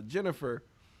have Jennifer,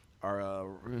 our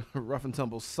rough and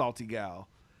tumble salty gal,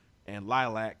 and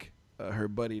Lilac, her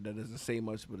buddy that doesn't say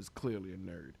much but is clearly a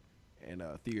nerd and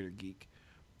a theater geek.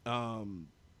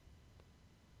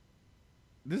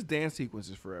 This dance sequence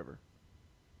is forever.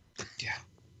 Yeah.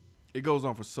 It goes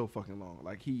on for so fucking long.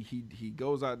 Like he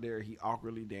goes out there, he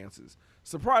awkwardly dances.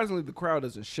 Surprisingly, the crowd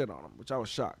doesn't shit on him, which I was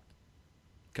shocked.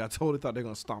 Cause I totally thought they were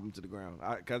gonna stomp him to the ground.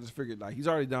 I just figured like he's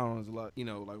already down on his luck.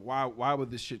 Like why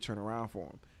would this shit turn around for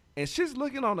him? And shit's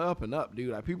looking on the up and up,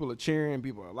 dude. Like people are cheering,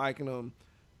 people are liking him.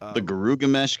 The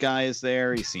Garugamesh guy is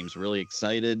there. He seems really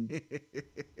excited.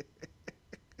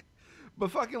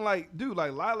 But fucking like, dude,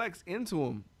 like Lilac's into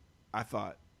him. I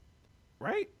thought,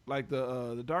 right? Like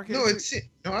the dark hair.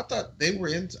 No, I thought they were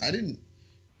into. I didn't.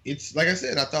 It's like I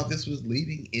said. I thought this was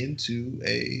leading into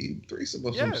a threesome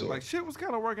of some sort. Like shit was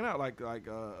kind of working out. Like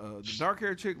the dark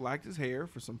hair chick liked his hair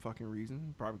for some fucking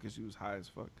reason, probably because she was high as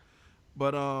fuck.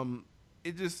 But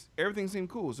it just everything seemed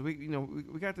cool. So we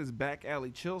got this back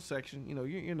alley chill section.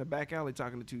 You're in the back alley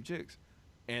talking to two chicks,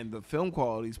 and the film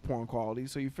quality is porn quality.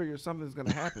 So you figure something's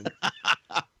gonna happen.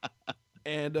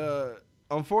 And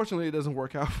unfortunately, it doesn't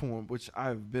work out for him, which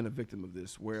I've been a victim of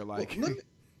this. Where like.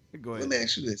 Go ahead. Let me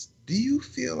ask you this. Do you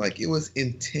feel like it was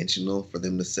intentional for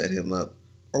them to set him up,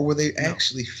 or were they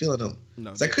actually feeling him?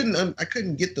 No. I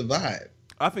couldn't get the vibe.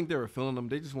 I think they were feeling him.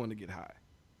 They just wanted to get high.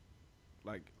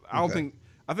 Like, I think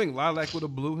Lilac would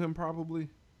have blew him probably.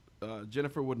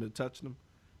 Jennifer wouldn't have touched him,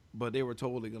 but they were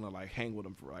totally going to like hang with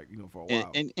him for for a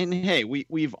while. And hey,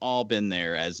 we've all been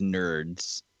there as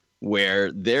nerds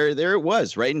where there it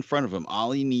was right in front of him.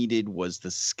 All he needed was the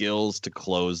skills to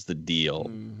close the deal,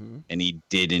 and he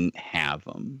didn't have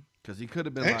them. Because he could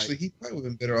have been Actually, he probably would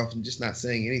have been better off in just not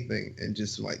saying anything and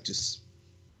just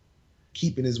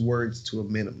keeping his words to a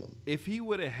minimum. If he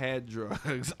would have had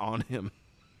drugs on him,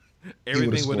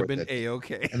 everything would have been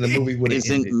A-okay. And the movie would have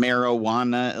Isn't ended.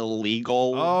 marijuana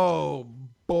illegal? Oh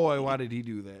boy, why did he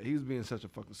do that? He was being such a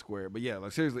fucking square. But yeah,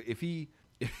 like seriously, if he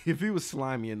was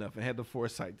slimy enough and had the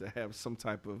foresight to have some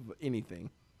type of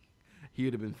anything, he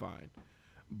would have been fine.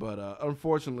 But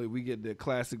unfortunately, we get the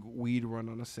classic weed run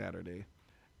on a Saturday.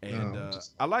 And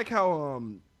I like how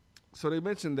so they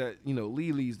mentioned that, you know,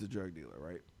 Lee's the drug dealer,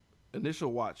 right?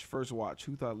 First watch,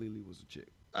 who thought Lily was a chick?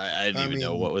 I didn't even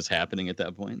know what was happening at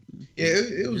that point. Yeah,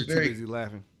 it was You're very too busy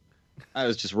laughing. I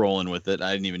was just rolling with it.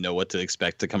 I didn't even know what to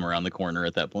expect to come around the corner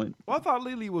at that point. Well, I thought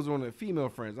Lily was one of the female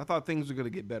friends. I thought things were going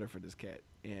to get better for this cat.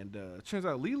 And turns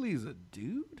out Lily's a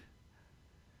dude.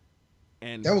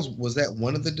 And that was that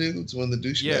one of the dudes, one of the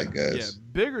douchebag guys? Yeah,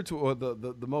 bigger or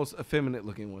the most effeminate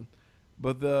looking one.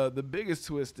 But the biggest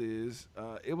twist is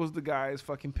it was the guys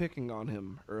fucking picking on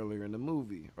him earlier in the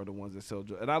movie, or the ones that sell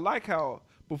drugs. And I like how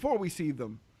before we see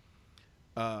them,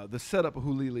 the setup of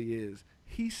who Lily is,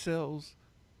 he sells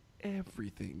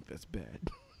everything that's bad.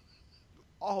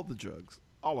 All the drugs,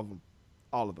 all of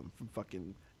them, from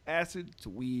fucking acid to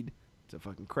weed to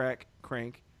fucking crack,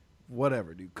 crank,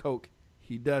 whatever, dude. Coke,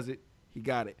 he does it, he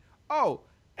got it. Oh,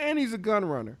 and he's a gun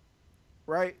runner,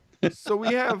 right? So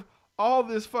we have all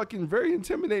this fucking very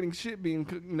intimidating shit being,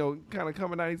 you know, kind of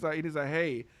coming out. He's like,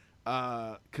 hey,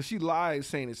 because she lies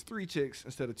saying it's 3 chicks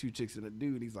instead of 2 chicks and a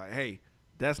dude. He's like, hey,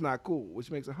 that's not cool, which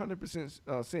makes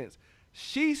 100% sense.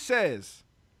 She says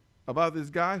about this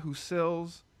guy who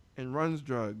sells and runs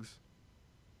drugs,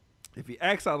 if he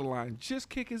acts out of line, just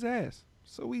kick his ass.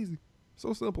 So easy,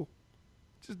 so simple.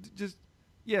 Just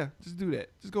do that.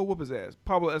 Just go whoop his ass.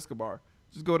 Pablo Escobar.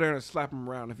 Just go there and slap him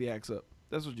around if he acts up.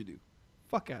 That's what you do.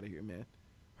 Fuck out of here, man.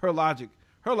 Her logic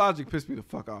pissed me the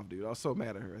fuck off, dude. I was so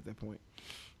mad at her at that point.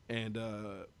 And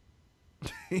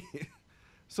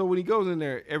so when he goes in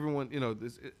there, everyone, you know,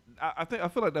 I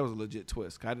feel like that was a legit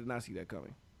twist. I did not see that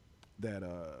coming. That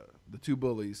the 2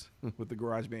 bullies with the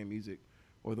garage band music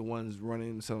were the ones running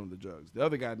and selling the drugs. The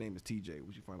other guy's name is TJ,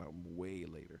 which you find out way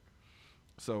later.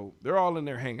 So they're all in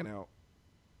there hanging out.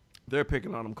 They're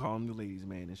picking on him, calling him the ladies'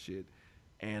 man and shit.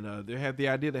 And they have the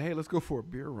idea that, hey, let's go for a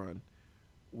beer run.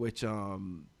 Which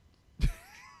I'm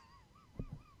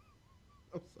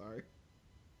sorry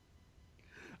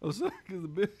because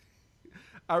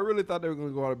I really thought they were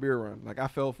gonna go on a beer run. Like, I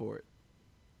fell for it.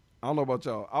 I don't know about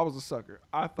y'all. I was a sucker.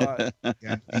 I thought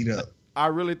Got beat up. I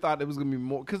really thought it was gonna be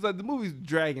more, because like, the movie's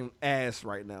dragging ass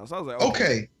right now. So I was like,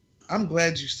 okay, I'm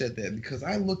glad you said that, because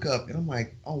I look up and I'm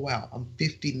like, oh wow, I'm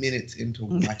 50 minutes into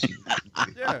watching this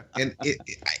movie. Yeah. And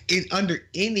it under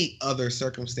any other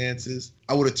circumstances,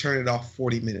 I would have turned it off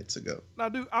 40 minutes ago. Now,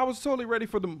 dude, I was totally ready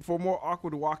for more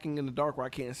awkward walking in the dark where I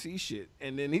can't see shit.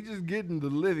 And then he just getting the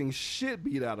living shit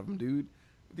beat out of him, dude.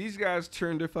 These guys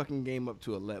turned their fucking game up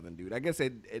to 11, dude. I guess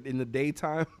in the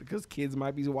daytime, because kids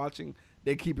might be watching,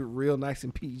 they keep it real nice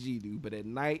and PG, dude. But at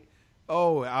night,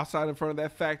 oh, outside in front of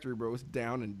that factory, bro, it's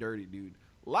down and dirty, dude.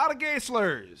 A lot of gay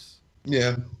slurs.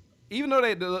 Yeah. Even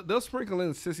though they'll sprinkle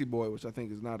in sissy boy, which I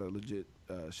think is not a legit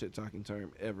shit-talking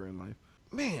term ever in life.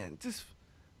 Man, just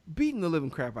beating the living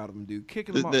crap out of him, dude.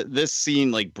 Kicking him off. This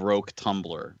scene, like, broke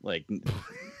Tumblr. Like,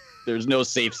 there's no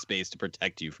safe space to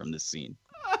protect you from this scene.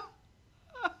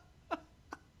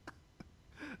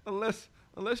 Unless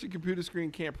your computer screen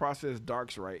can't process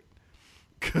darks right.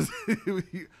 Because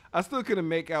I still couldn't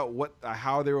make out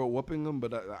how they were whooping them,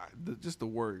 but just the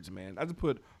words, man. I just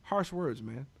put harsh words,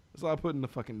 man. That's all I put in the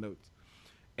fucking notes.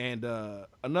 And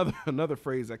another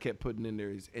phrase I kept putting in there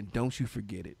is, and don't you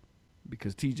forget it.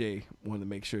 Because TJ wanted to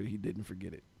make sure he didn't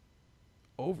forget it.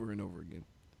 Over and over again.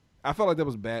 I felt like that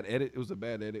was a bad edit. It was a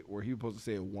bad edit where he was supposed to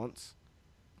say it once.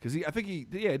 Because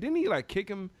didn't he like kick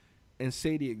him and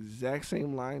say the exact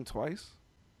same line twice?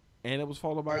 And it was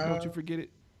followed by, don't you forget it.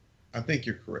 I think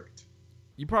you're correct.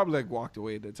 You probably like walked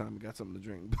away at that time and got something to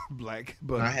drink, Black.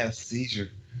 But I had a seizure.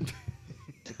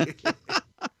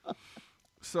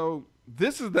 So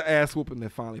this is the ass whooping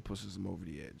that finally pushes him over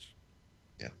the edge.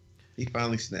 Yeah, he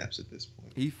finally snaps at this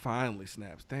point. He finally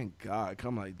snaps. Thank God.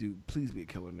 Come like, dude, please be a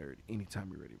killer nerd anytime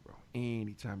you're ready, bro.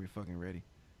 Anytime you're fucking ready,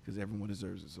 because everyone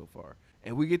deserves it so far.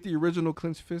 And we get the original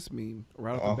clenched fist meme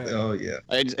right off the bat. Oh yeah.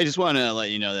 I just want to let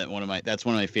you know that that's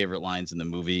one of my favorite lines in the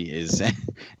movie is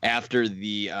after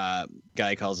the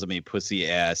guy calls him a pussy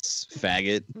ass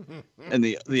faggot, and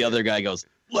the other guy goes,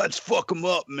 "Let's fuck him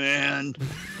up, man."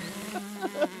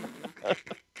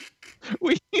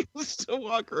 We used to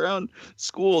walk around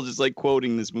school just like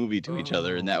quoting this movie to each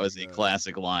other, and that Oh, was a God.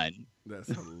 classic line. That's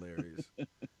hilarious.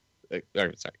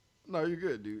 Sorry, No, you're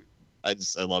good, dude. I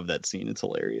love that scene. It's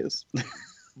hilarious.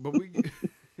 But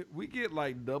we get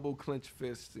like double clench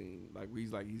fist scene, like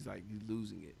he's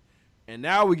losing it, and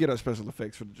now we get our special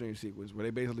effects for the dream sequence where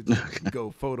they basically just go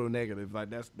photo negative. Like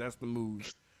that's the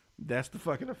move, that's the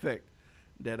fucking effect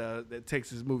that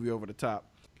takes this movie over the top.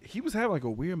 He was having like a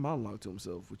weird monologue to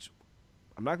himself, which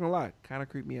I'm not gonna lie, kind of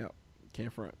creeped me out.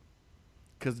 Can't front,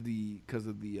 because of the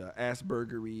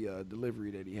Aspergery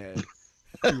delivery that he had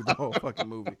through the whole fucking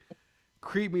movie.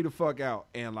 Creep me the fuck out.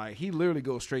 And like he literally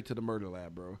goes straight to the murder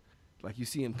lab, bro. Like you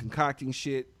see him concocting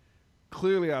shit.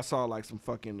 Clearly I saw like some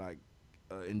fucking like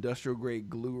industrial grade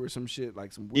glue or some shit,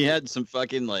 like some He had some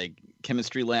fucking like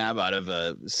chemistry lab out of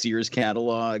a Sears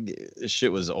catalog. This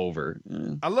shit was over.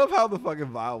 I love how the fucking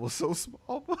vial was so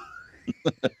small.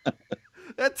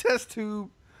 That test tube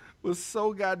was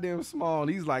so goddamn small, and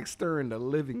he's like stirring the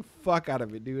living fuck out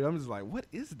of it, dude. I'm just like, what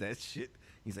is that shit?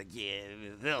 He's like, yeah,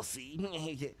 they'll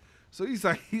see. So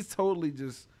he's totally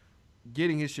just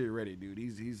getting his shit ready, dude.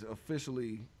 He's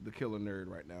officially the killer nerd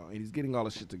right now, and he's getting all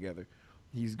his shit together.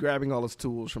 He's grabbing all his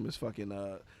tools from his fucking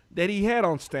that he had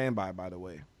on standby, by the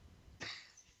way.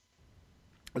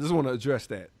 I just want to address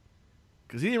that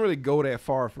because he didn't really go that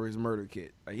far for his murder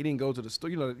kit. Like he didn't go to the store.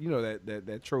 You know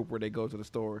that trope where they go to the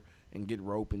store and get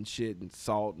rope and shit and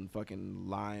salt and fucking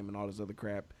lime and all this other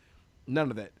crap.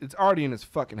 None of that. It's already in his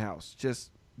fucking house.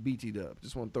 Just BT dub.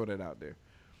 Just want to throw that out there.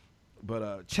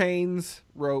 But chains,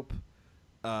 rope,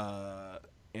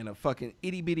 and a fucking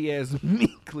itty bitty ass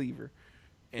meat cleaver,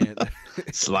 and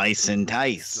Slice and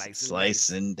dice. Slice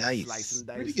and dice.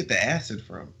 Where did he get the acid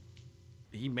from?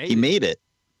 He made He it. made it.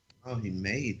 Oh, he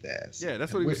made the acid. Yeah,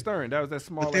 that's what he was stirring. That was that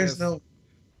small But there's ass. no.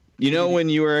 You know when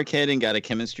you were a kid and got a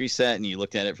chemistry set and you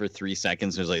looked at it for 3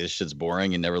 seconds and was like, this shit's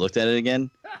boring and never looked at it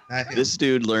again? Not him. This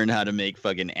dude learned how to make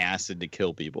fucking acid to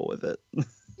kill people with it.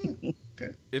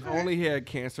 Okay. If only he had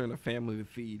cancer and a family to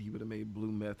feed, he would have made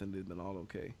blue meth and it'd been all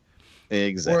okay. Or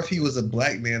Exactly. if he was a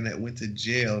black man that went to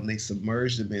jail and they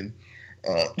submerged him in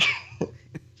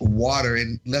water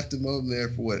and left him over there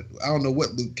for what? I don't know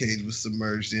what Luke Cage was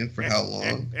submerged in for how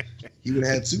long. He would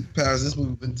have had superpowers. This movie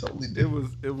would have been totally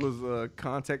different. It was a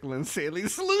contact lens saline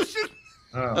solution.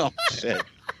 Oh, shit.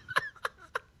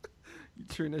 You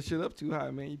turn that shit up too high,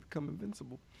 man, you become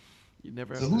invincible. You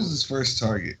never have So to. who's his first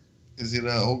target? Is it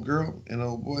an old girl and an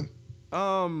old boy?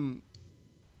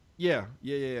 Yeah.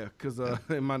 Cause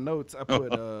in my notes I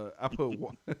put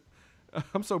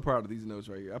I'm so proud of these notes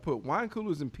right here. I put wine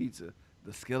coolers and pizza.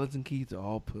 The skeleton key to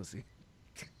all pussy.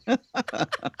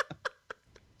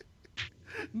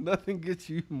 Nothing gets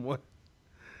you more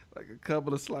like a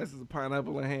couple of slices of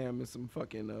pineapple and ham and some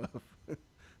fucking And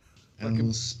a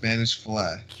little Spanish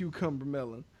fly. cucumber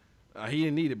melon. He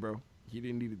didn't need it, bro. He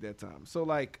didn't need it that time. So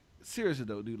like seriously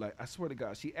though, dude, like I swear to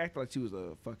God, she acted like she was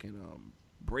a fucking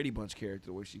Brady Bunch character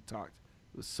the way she talked.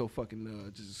 It was so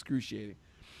fucking just excruciating.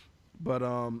 But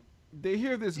they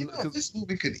hear this. You know, this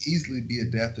movie could easily be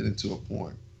adapted into a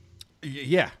porn.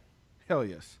 Yeah, hell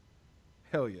yes.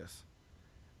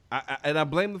 I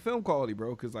blame the film quality,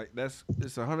 bro, because like it's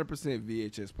 100%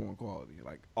 VHS porn quality,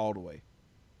 like all the way,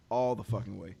 all the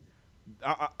fucking way.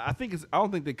 I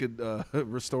don't think they could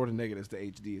restore the negatives to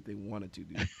HD if they wanted to,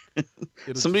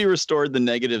 dude. Somebody restored the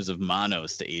negatives of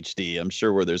Monos to HD. I'm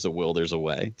sure where there's a will, there's a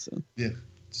way. So. Yeah,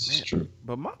 it's true.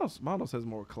 But Monos has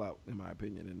more clout, in my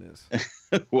opinion, than this.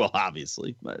 Well,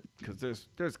 obviously, but Because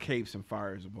there's capes and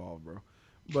fires involved, bro.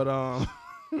 But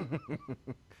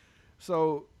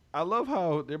so I love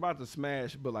how they're about to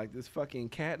smash, but like this fucking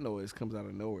cat noise comes out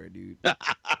of nowhere, dude.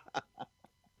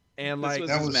 And This like was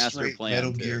That his was master straight plan,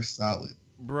 Metal too. Gear Solid.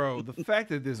 bro, the fact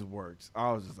that this works,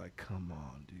 I was just like, come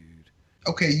on, dude.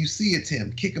 Okay, you see it,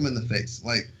 Tim. Kick him in the face.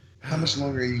 Like, how much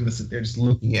longer are you gonna sit there just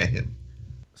looking at him?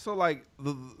 So like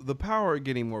the power of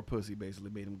getting more pussy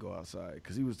basically made him go outside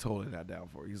because he was totally not down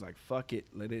for it. He's like, fuck it,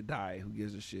 let it die. Who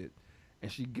gives a shit?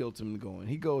 And she guilts him into going.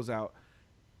 He goes out,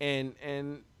 and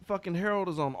fucking Harold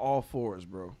is on all fours,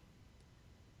 bro.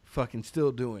 Fucking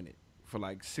still doing it for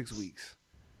like 6 weeks.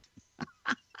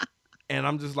 And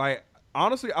I'm just like,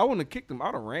 honestly, I wouldn't have kicked him.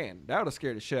 I'd have ran. That would have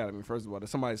scared the shit out of me. First of all, that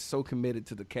somebody's so committed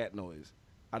to the cat noise,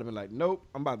 I'd have been like, nope,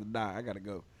 I'm about to die. I gotta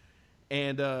go.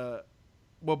 And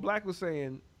what Black was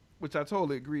saying, which I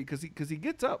totally agree, because he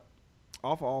gets up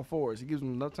off of all fours. He gives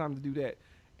him enough time to do that,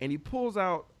 and he pulls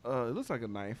out it looks like a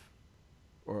knife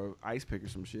or an ice pick or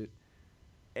some shit,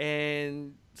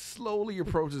 and slowly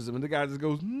approaches him, and the guy just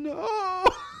goes, no.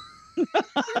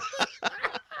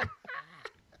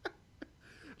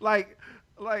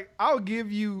 Like, I'll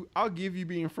give you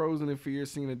being frozen in fear,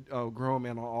 seeing a grown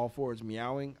man on all fours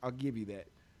meowing. I'll give you that.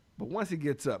 But once he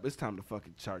gets up, it's time to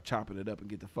fucking start chopping it up and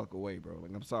get the fuck away, bro.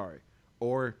 Like, I'm sorry.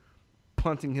 Or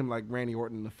punting him like Randy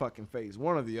Orton in the fucking face.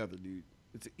 One or the other, dude.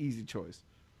 It's an easy choice.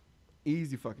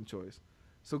 Easy fucking choice.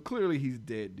 So clearly he's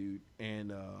dead, dude.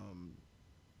 And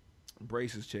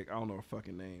Brace's chick, I don't know her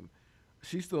fucking name.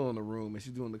 She's still in the room and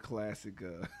she's doing the classic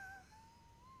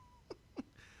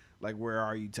like, where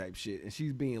are you type shit. And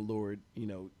she's being lured,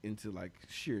 into like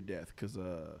sheer death. Cause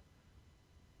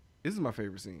this is my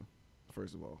favorite scene,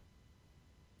 first of all.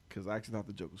 Cause I actually thought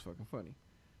the joke was fucking funny.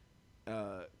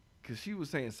 Cause she was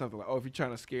saying something like, "Oh, if you're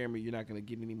trying to scare me, you're not gonna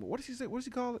get any more." What did she say? What did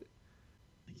she call it?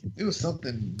 It was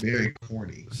something very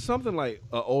corny. Something like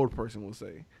an old person would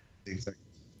say. Exactly.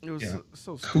 It was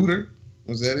so Cooter?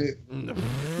 Was that it? No.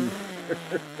 Who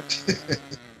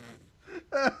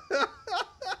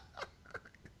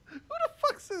the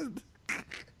fuck says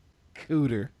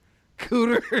Cooter?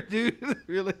 Cooter, dude.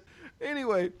 Really?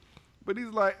 Anyway, but he's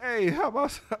like, "Hey, how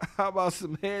about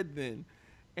some head then?"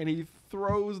 And he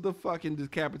throws the fucking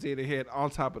decapitated head on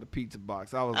top of the pizza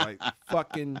box. I was like,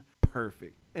 fucking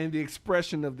perfect. And the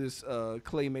expression of this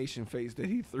claymation face that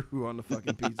he threw on the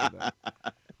fucking pizza box.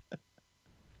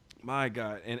 My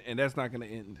God. And that's not going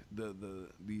to end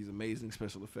these amazing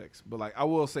special effects. But, like, I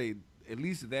will say, at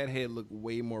least that head looked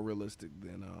way more realistic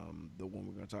than the one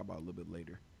we're going to talk about a little bit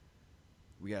later.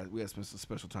 We got to spend some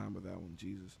special time with that one.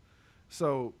 Jesus.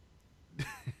 So...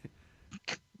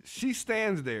 She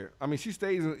stands there. I mean, she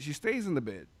stays in the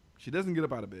bed. She doesn't get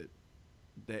up out of bed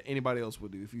that anybody else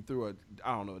would do. If you threw a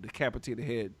decapitated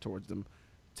head towards them,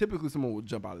 typically someone would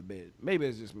jump out of bed. Maybe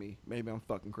it's just me. Maybe I'm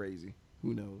fucking crazy.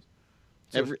 Who knows?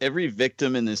 So Every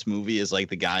victim in this movie is like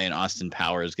the guy in Austin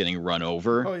Powers getting run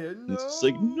over. Oh yeah, no. It's just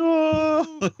like,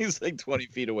 no. He's like 20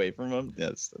 feet away from him.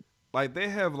 Yes. Like, they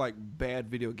have like bad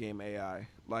video game AI.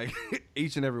 Like,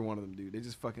 each and every one of them, dude. They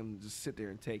just sit there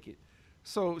and take it.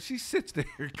 So she sits there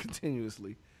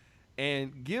continuously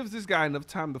and gives this guy enough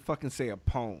time to fucking say a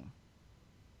poem.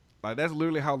 Like, that's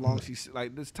literally how long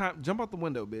like, this time, jump out the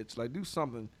window, bitch. Like, do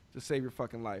something to save your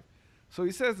fucking life. So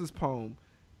he says this poem,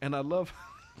 and I love,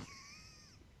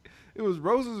 it was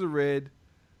roses are red,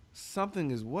 something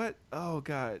is what? Oh,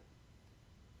 God.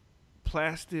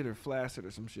 Plastic or flaccid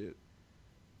or some shit.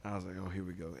 I was like, oh, here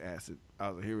we go, acid. I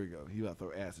was like, here we go. He about to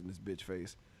throw acid in this bitch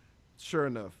face. Sure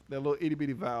enough, that little itty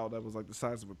bitty vial that was like the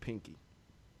size of a pinky.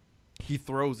 He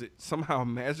throws it. Somehow,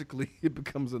 magically, it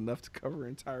becomes enough to cover her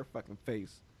entire fucking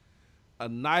face.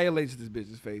 Annihilates this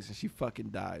bitch's face, and she fucking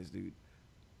dies, dude.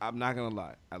 I'm not gonna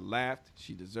lie. I laughed.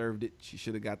 She deserved it. She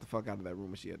should have got the fuck out of that room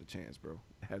when she had the chance, bro.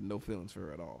 I had no feelings for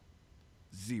her at all.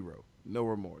 Zero. No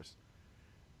remorse.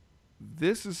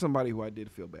 This is somebody who I did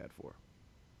feel bad for.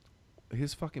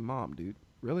 His fucking mom, dude.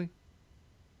 Really?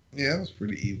 Yeah, that was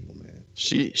pretty evil, man.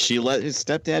 She let his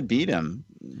stepdad beat him.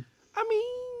 I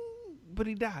mean, but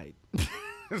he died.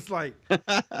 It's like,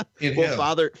 well,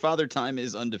 father time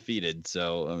is undefeated,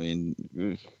 so I mean,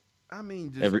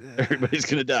 just, everybody's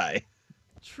gonna die.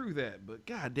 True that, but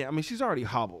goddamn, I mean, she's already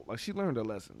hobbled. Like, she learned her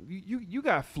lesson. You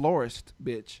got florist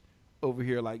bitch over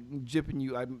here, like, jipping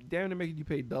you, like, damn near making you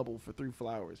pay double for 3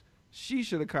 flowers. She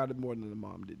should have caught it more than the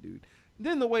mom did, dude.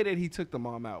 Then the way that he took the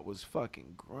mom out was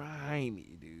fucking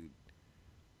grimy, dude.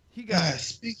 He got.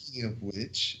 Speaking of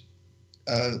which,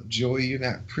 Joey, you're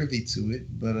not privy to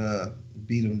it, but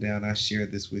beat him down. I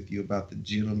shared this with you about the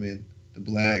gentleman, the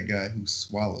black guy who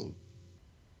swallowed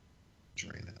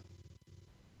Drano.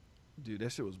 Dude,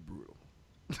 that shit was brutal.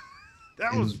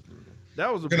 That was brutal.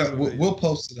 That was a we'll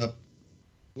post it up.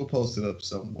 We'll post it up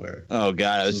somewhere. Oh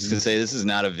God, I was just gonna say this is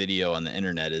not a video on the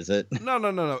internet, is it? No.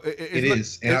 It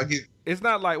is, and I'll give. It's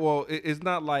not like it's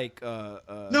not like No,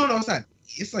 it's not.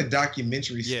 It's like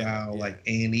documentary style, like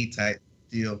A&E type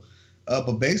deal.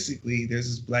 But basically, there's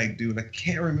this black dude. I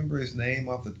can't remember his name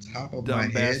off the top of my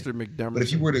head. Bastard McDermott. But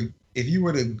if you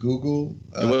were to Google,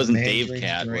 it wasn't Dave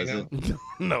Cat, was it?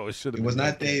 No, it should have. It was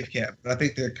not Dave Cat, but I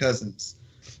think they're cousins.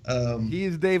 He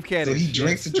is Dave Cat. So he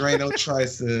drinks the Drano,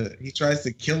 tries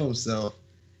to kill himself,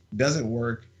 doesn't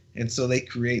work, and so they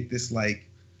create this like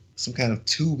some kind of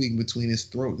tubing between his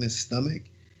throat and his stomach,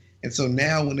 and so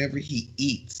now whenever he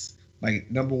eats, like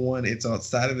number one, it's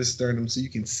outside of his sternum, so you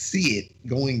can see it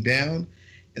going down,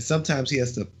 and sometimes he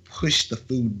has to push the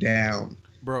food down,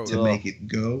 to make it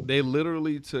go. They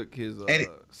literally took his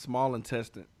small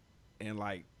intestine and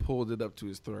like pulled it up to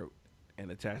his throat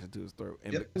and attached it to his throat.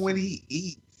 And when he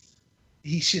eats,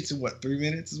 he shits in what, 3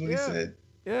 minutes is what he said?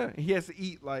 Yeah, he has to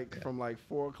eat from like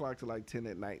 4 o'clock to like 10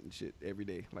 at night and shit every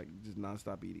day, like just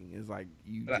nonstop eating. It's like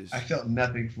I felt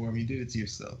nothing for him. You did it to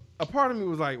yourself. A part of me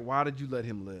was like, why did you let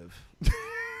him live?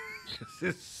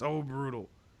 It's so brutal.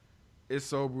 It's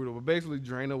so brutal. But basically,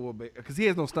 Drano will, because he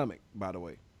has no stomach, by the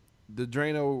way. The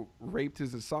Drano raped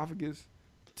his esophagus,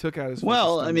 took out his.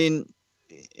 Well, stomach. I mean,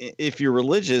 if you're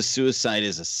religious, suicide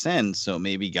is a sin. So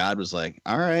maybe God was like,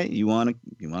 "All right, you want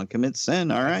to commit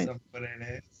sin? All right,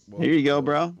 Well, here you go,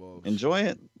 bro. well, Enjoy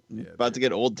it. yeah, About to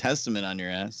get Old Testament on your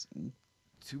ass."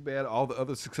 Too bad all the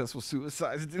other successful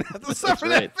suicides didn't have to suffer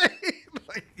right. that fate.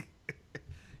 Like,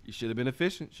 you should have been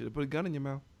efficient. Should have put a gun in your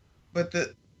mouth. But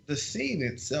the scene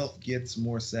itself gets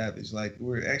more savage. Like,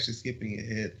 we're actually skipping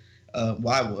ahead.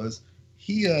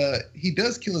 He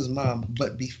does kill his mom,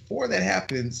 but before that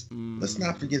happens, let's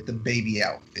not forget the baby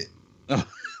outfit.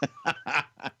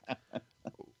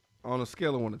 On a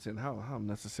scale of 1 to 10, how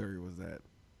necessary was that?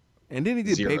 And then he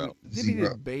did 0.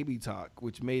 baby talk,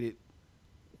 which made it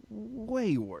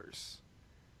way worse.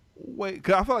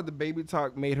 Cause I felt like the baby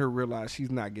talk made her realize she's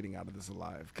not getting out of this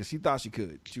alive. Because she thought she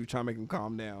could. She was trying to make him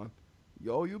calm down.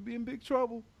 Yo, you'll be in big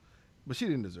trouble. But she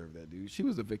didn't deserve that, dude. She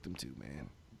was a victim too, man.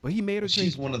 But he made her.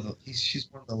 She's one of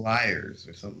the liars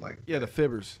or something like that. Yeah, the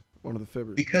fibbers. One of the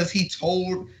fibbers. Because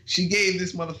she gave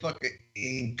this motherfucker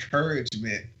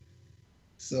encouragement,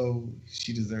 so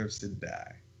she deserves to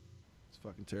die. It's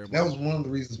fucking terrible. That was one of the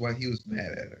reasons why he was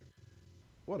mad at her.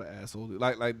 What an asshole, dude.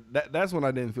 Like that's when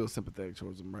I didn't feel sympathetic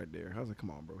towards him right there. I was like,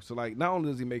 come on, bro. So like, not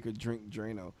only does he make her drink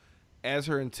Drano, as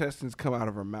her intestines come out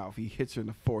of her mouth, he hits her in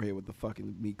the forehead with the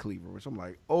fucking meat cleaver, which I'm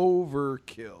like,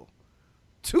 overkill.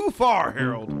 Too far,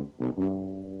 Harold.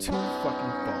 Too fucking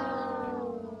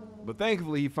far. But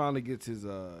thankfully, he finally gets his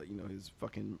his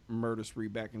fucking murder spree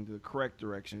back into the correct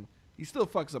direction. He still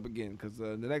fucks up again because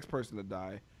the next person to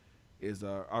die is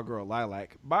our girl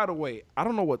Lilac. By the way, I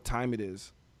don't know what time it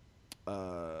is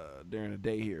during the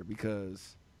day here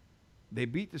because they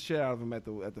beat the shit out of him at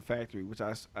the factory, which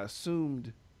I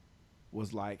assumed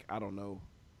was like, I don't know,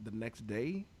 the next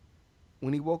day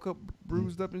when he woke up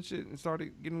bruised up and shit and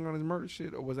started getting on his murder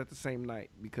shit, or was that the same night?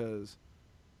 Because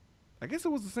I guess it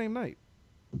was the same night.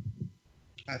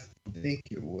 I think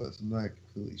it was. I'm not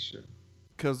completely sure.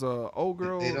 Cause old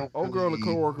girl and the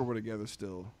coworker were together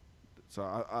still, so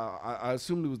I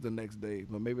assumed it was the next day,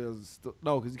 but maybe it was still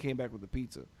no, because he came back with the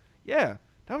pizza. Yeah,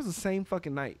 that was the same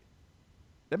fucking night.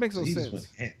 That makes no sense.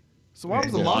 So why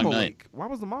was the mom awake? Why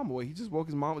was the mom awake? He just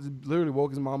literally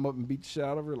woke his mom up and beat the shit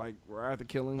out of her, like right after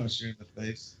killing her. Punch her in the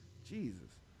face. Jesus.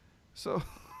 So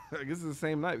I guess it's the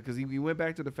same night because he went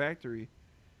back to the factory,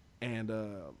 and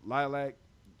Lilac,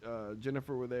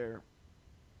 Jennifer were there,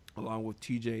 along with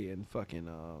TJ and fucking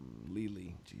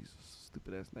Lily. Jesus,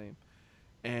 stupid ass name.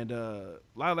 And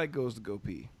Lilac goes to go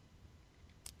pee.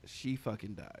 She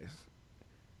fucking dies.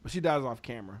 But she dies off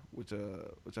camera, which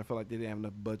I felt like they didn't have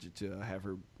enough budget to have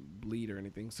her bleed or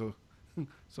anything. So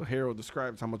Harold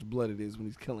describes how much blood it is when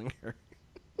he's killing her.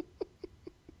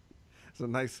 It's a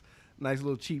nice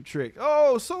little cheap trick.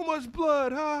 Oh, so much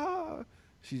blood! Ha ha!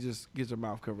 She just gets her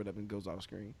mouth covered up and goes off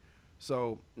screen.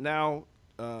 So now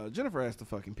Jennifer has to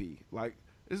fucking pee. Like,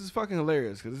 this is fucking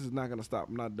hilarious because this is not gonna stop.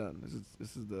 I'm not done.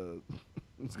 This is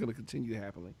it's gonna continue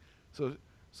happening.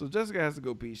 So Jessica has to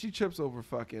go pee. She trips over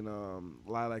fucking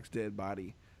Lilac's dead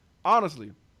body.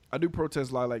 Honestly, I do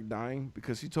protest Lilac dying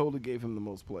because she totally gave him the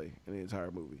most play in the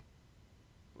entire movie.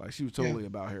 Like, she was totally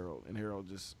about Harold, and Harold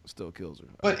just still kills her.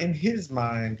 But in his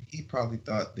mind, he probably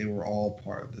thought they were all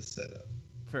part of the setup.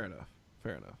 Fair enough.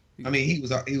 I mean, he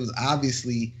was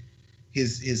obviously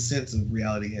his sense of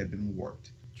reality had been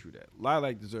warped. True that.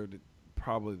 Lilac deserved it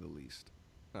probably the least.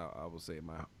 I will say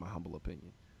my humble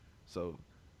opinion. So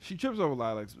she trips over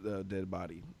Lilac's dead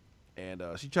body, and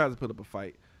she tries to put up a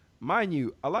fight. Mind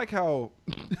you, I like how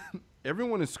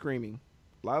everyone is screaming.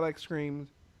 Lilac screams,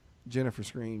 Jennifer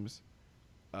screams.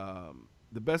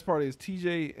 The best part is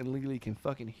TJ and Lily can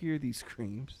fucking hear these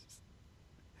screams,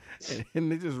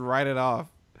 and they just write it off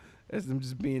as them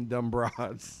just being dumb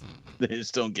broads. They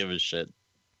just don't give a shit.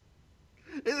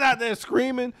 It's out there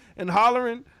screaming and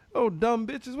hollering. Oh, dumb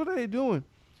bitches! What are they doing?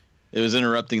 It was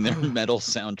interrupting their metal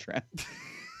soundtrack.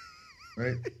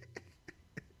 Right?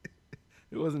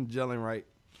 It wasn't gelling right.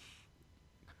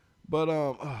 But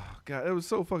oh god, it was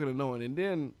so fucking annoying. And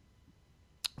then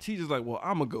she's just like, "Well,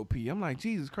 I'm gonna go pee." I'm like,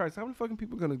 Jesus Christ, how many fucking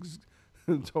people gonna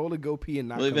totally go pee and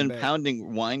not come back? They've been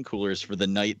pounding wine coolers for the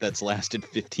night that's lasted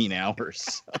 15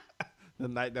 hours. The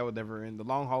night that would never end. The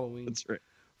long Halloween. That's right.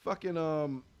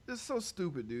 Fucking it's so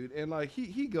stupid, dude. And like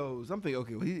he goes, I'm thinking,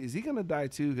 okay, well, is he gonna die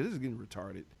too? Because this is getting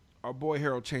retarded. Our boy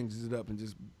Harold changes it up and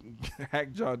just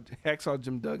hacksaw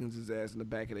Jim Duggins' ass in the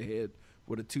back of the head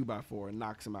with a 2x4 and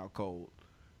knocks him out cold,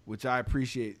 which I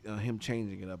appreciate him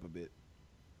changing it up a bit.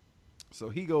 So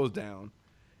he goes down,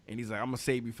 and he's like, "I'm gonna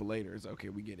save you for later." It's okay,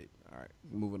 we get it. All right,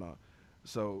 moving on.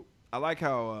 So I like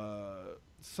how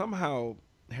somehow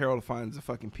Harold finds a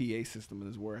fucking PA system in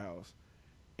his warehouse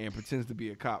and pretends to be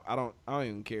a cop. I don't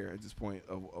even care at this point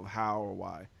of how or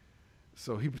why.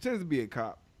 So he pretends to be a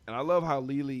cop, and I love how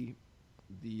Lily,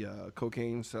 the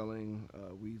cocaine selling,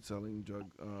 weed selling,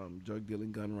 drug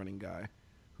dealing, gun running guy,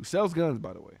 who sells guns,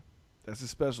 by the way, that's his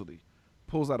specialty,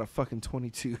 pulls out a fucking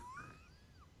 22.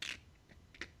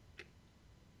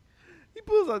 He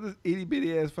pulls out this itty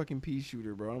bitty ass fucking pea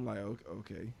shooter, bro. I'm like,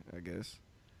 okay, I guess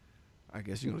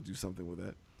you're gonna do something with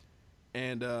that,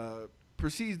 and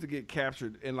proceeds to get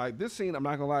captured. And like this scene, I'm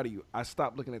not gonna lie to you, I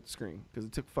stopped looking at the screen because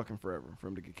it took fucking forever for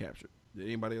him to get captured. Did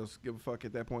anybody else give a fuck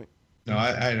at that point? No,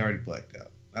 I had already blacked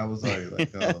out. I was already like,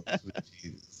 oh, sweet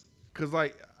Jesus. Because,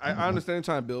 like, I understand you're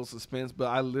trying to build suspense, but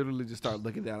I literally just started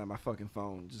looking down at my fucking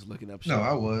phone, just looking up shit. No,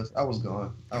 I was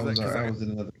gone. I was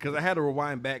in another. Because I had to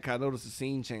rewind back because I noticed the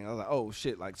scene change. I was like, oh,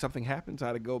 shit, like, something happened, so I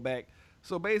had to go back.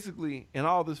 So, basically, in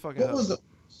all this fucking...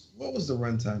 What was the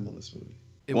runtime on this movie?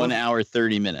 1 hour,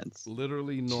 30 minutes.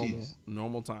 Literally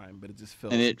normal time, but it just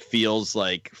felt... And it feels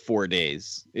like 4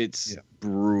 days. It's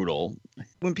brutal.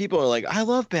 When people are like, I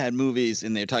love bad movies,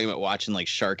 and they're talking about watching, like,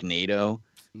 Sharknado,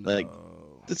 like,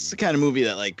 this is the kind of movie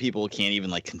that, like, people can't even,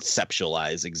 like,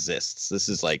 conceptualize exists. This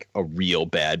is, like, a real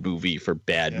bad movie for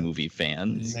bad movie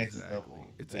fans. Exactly.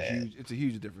 It's a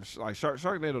huge difference. Like,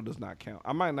 Sharknado does not count.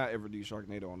 I might not ever do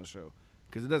Sharknado on the show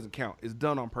because it doesn't count. It's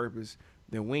done on purpose.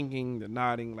 They're winking, they're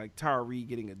nodding, like Tyree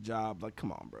getting a job. Like,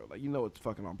 come on, bro. Like, you know it's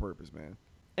fucking on purpose, man.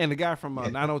 And the guy from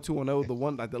 90210, the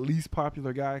one, like, the least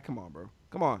popular guy, come on, bro.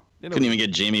 Come on. Couldn't even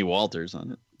get Jamie Walters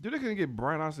on it. Dude, they couldn't get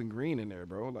Brian Austin Green in there,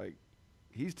 bro. Like,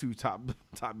 he's too top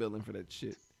billing for that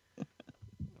shit.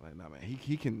 Like, nah, man.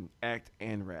 He can act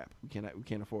and rap. We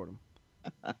can't afford him.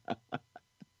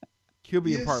 He'll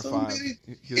be in part 5.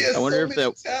 I wonder if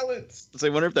that talents. I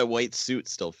wonder if that white suit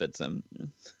still fits him.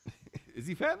 Is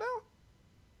he fat now?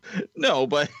 No,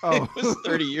 but it was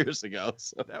 30 years ago.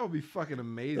 So that would be fucking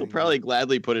amazing. He'll probably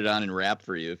gladly put it on and rap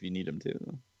for you if you need him to.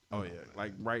 Oh, yeah.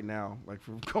 Like right now, like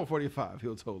for Code 45,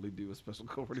 he'll totally do a special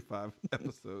Code 45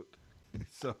 episode.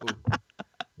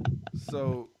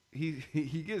 So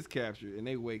he gets captured and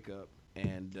they wake up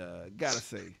and gotta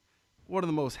say, one of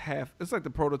the most it's like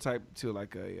the prototype to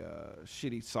like a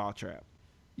shitty saw trap.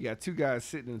 You got two guys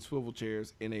sitting in swivel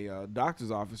chairs in a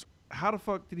doctor's office. How the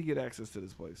fuck did he get access to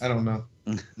this place? I don't know.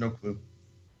 No clue.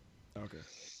 Okay,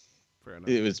 fair enough.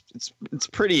 It's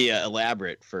pretty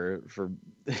elaborate for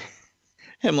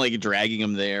him, like dragging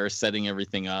him there, setting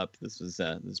everything up. This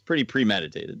was pretty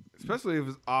premeditated. Especially if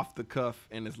it's off the cuff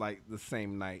and it's like the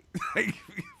same night, like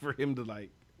for him to like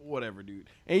whatever, dude.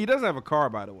 And he doesn't have a car,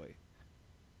 by the way.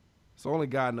 So only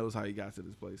God knows how he got to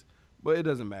this place, but it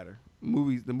doesn't matter.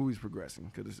 The movie's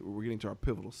progressing because we're getting to our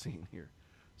pivotal scene here.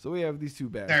 So we have these two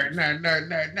bastards.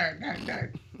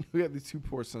 Nerd. We have these two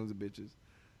poor sons of bitches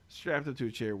strapped up to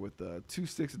a chair with 2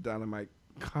 sticks of dynamite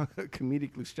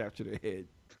comedically strapped to their head.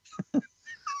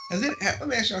 Let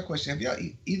me ask y'all a question. Have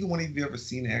either one of you ever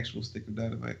seen an actual stick of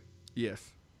dynamite?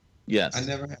 Yes. I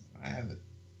never have. I haven't.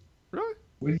 Really?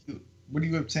 Where do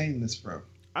you obtain this from?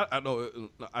 I know.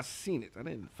 I seen it. I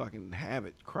didn't fucking have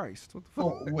it. Christ, what the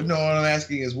fuck? No, what I'm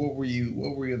asking is, what were you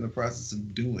in the process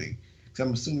of doing? Because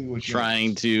I'm assuming what you're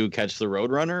trying to catch the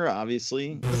Roadrunner,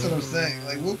 obviously. That's what I'm saying.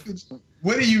 Like,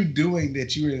 what are you doing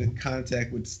that you were in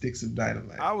contact with sticks of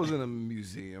dynamite? I was in a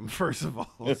museum, first of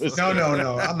all. So.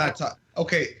 No. I'm not talking.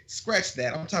 Okay, scratch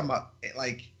that. I'm talking about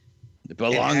like. It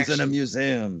belongs in a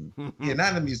museum. Yeah,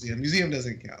 not in a museum. Museum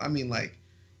doesn't count. I mean, like,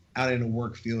 out in a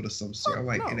work field of some sort. I'm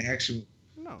like an actual.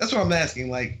 No. That's what I'm asking.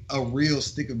 Like a real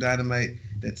stick of dynamite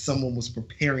that someone was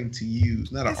preparing to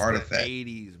use, not an artifact. The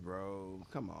 80s, bro.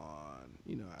 Come on.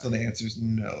 You know. So the answer is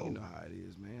no. You know how it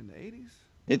is, man. The 80s.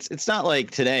 It's not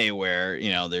like today where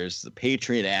there's the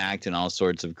Patriot Act and all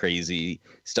sorts of crazy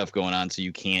stuff going on, so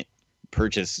you can't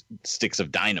purchase sticks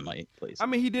of dynamite. Places. I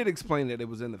mean, he did explain that it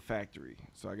was in the factory,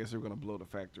 so I guess they're gonna blow the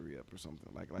factory up or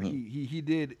something. Like he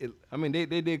did. I mean, they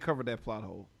did cover that plot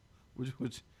hole, which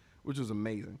was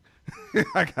amazing.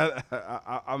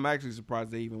 I'm actually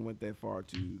surprised they even went that far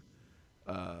to,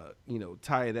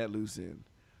 tie that loose end.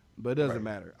 But it doesn't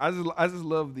matter. I just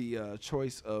love the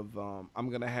choice of I'm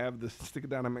gonna have the stick of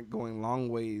dynamite going long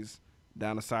ways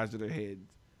down the sides of their heads,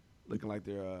 looking like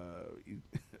they're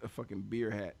a fucking beer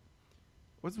hat.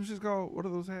 What's them shit called? What are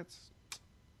those hats?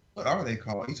 What are they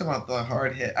called? You talking about the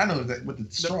hard hat? I know that with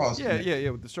the straws.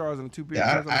 Yeah, with the straws and the two beer.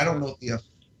 Yeah, I don't know what the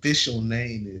official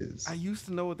name is. I used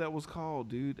to know what that was called,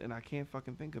 dude, and I can't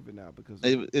fucking think of it now because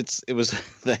it was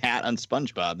the hat on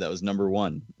SpongeBob that was number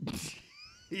 1.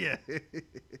 Yeah.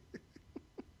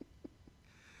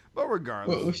 But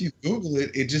regardless, Well, if you Google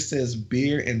it, it just says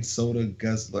beer and soda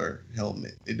guzzler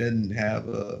helmet. It doesn't have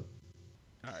a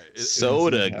all right,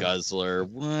 Soda have- guzzler.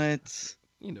 What?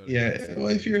 you know. yeah. Well,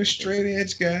 if you're a straight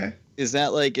edge guy, Is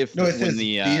that like if no, it when says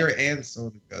the beer and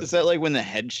soda guzzler. is that like when the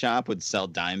head shop would sell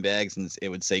dime bags and it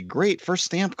would say great for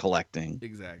stamp collecting?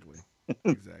 Exactly.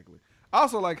 Exactly. I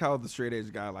also like how the straight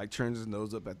edge guy like turns his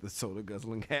nose up at the soda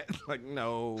guzzling hat. Like,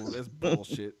 no, that's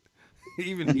bullshit.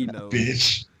 Even he knows.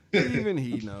 bitch? Even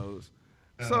he knows.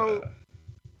 So,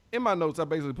 in my notes, I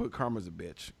basically put Karma's a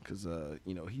bitch because,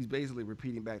 you know, he's basically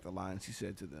repeating back the lines he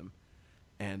said to them.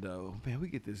 And, man, we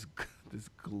get this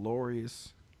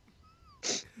glorious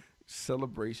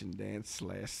celebration dance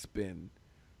 / spin,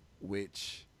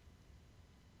 which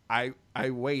I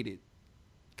waited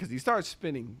because he starts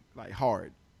spinning like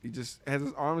hard. He just has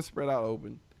his arms spread out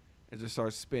open and just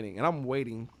starts spinning. And I'm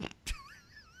waiting.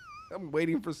 I'm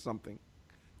waiting for something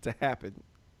to happen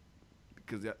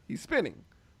because he's spinning.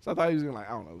 So I thought he was going to, like,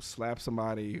 I don't know, slap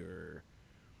somebody or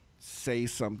say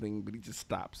something, but he just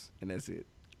stops and that's it.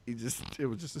 It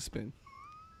was just a spin.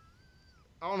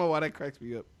 I don't know why that cracks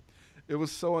me up. It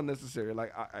was so unnecessary.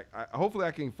 Like, I hopefully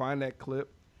I can find that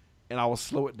clip and I will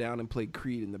slow it down and play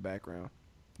Creed in the background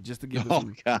just to give it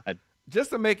some, God.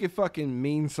 just to make it fucking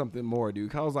mean something more,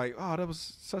 dude. 'Cause I was like, oh, that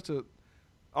was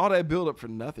all that build up for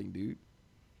nothing, dude.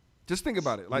 Just think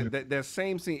about it. Like that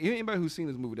same scene, anybody who's seen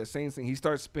this movie, that same scene, he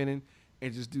starts spinning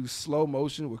and just do slow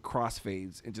motion with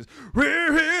crossfades and just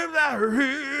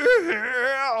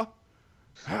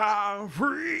I'm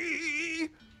free.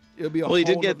 It'll be a Well, he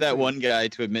did whole get nother that thing. one guy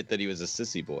to admit that he was a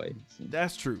sissy boy.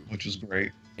 That's true. Which was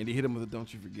great. And he hit him with a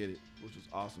 "Don't you forget it," which was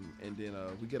awesome. And then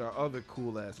we get our other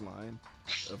cool ass line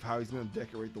of how he's gonna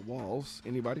decorate the walls.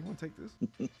 Anybody want to take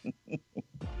this?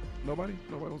 Nobody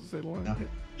wants to say the line. No.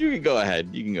 You can go ahead.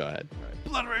 You can go ahead. All right.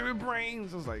 Blood raven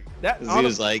brains. I was like that. 'Cause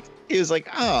he was like,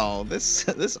 oh,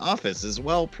 this office is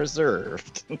well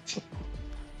preserved,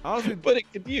 Honestly, but it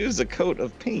could use a coat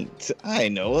of paint. I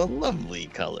know a lovely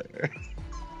color.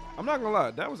 I'm not gonna lie,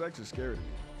 that was actually scary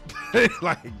to me.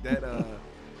 Like that,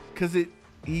 cause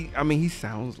he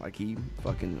sounds like he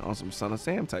fucking on some Son of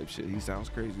Sam type shit. He sounds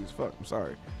crazy as fuck. I'm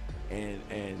sorry,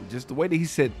 and just the way that he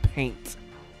said paint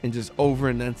and just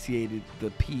over enunciated the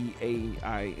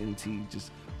PAINT,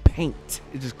 just paint.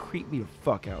 It just creeped me the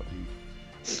fuck out,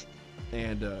 dude.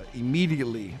 And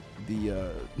immediately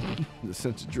the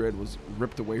sense of dread was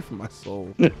ripped away from my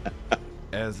soul.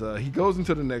 As he goes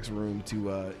into the next room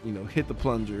to, hit the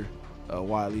plunger,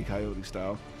 Wile E. Coyote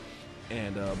style,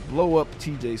 and blow up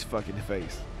TJ's fucking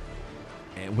face.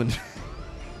 And when...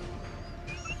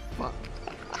 Fuck.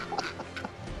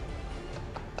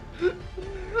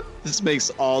 This makes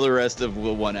all the rest of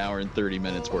 1 hour and 30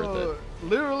 minutes worth it.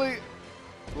 Literally,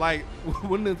 like,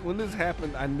 when this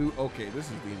happened, I knew, okay, this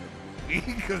is the end of the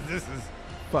movie, because this is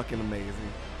fucking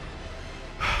amazing.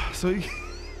 So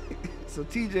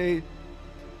TJ...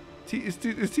 It's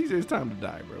TJ's time to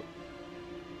die, bro.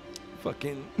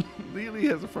 Fucking Lee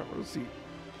has a front row seat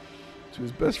to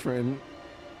his best friend,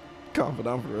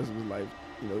 confidant for the rest of his life.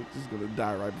 Just gonna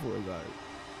die right before his eyes.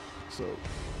 So,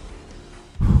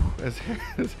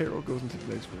 as Harold goes into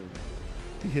the next room,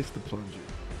 he hits the plunger,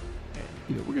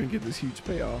 and we're gonna get this huge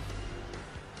payoff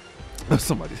of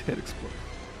somebody's head exploding.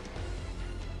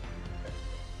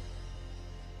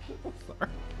 I'm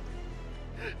sorry.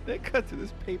 They cut to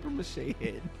this paper mache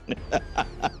head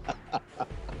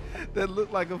that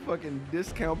looked like a fucking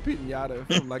discount pinata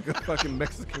from like a fucking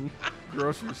Mexican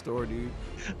grocery store, dude.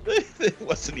 It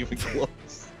wasn't even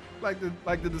close. Like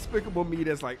the Despicable Me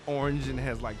that's like orange and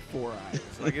has like 4 eyes.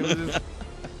 Like it was just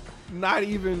not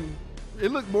even.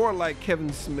 It looked more like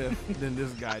Kevin Smith than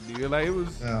this guy, dude. Like it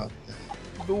was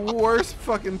the worst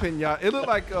fucking pinata. It looked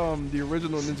like the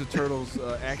original Ninja Turtles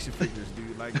action figures,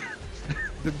 dude. Like.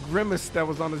 The grimace that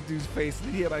was on this dude's face,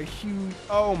 he had like huge.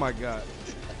 Oh my god!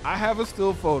 I have a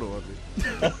still photo of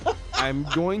it. I'm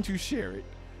going to share it.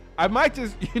 I might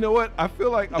just, you know what? I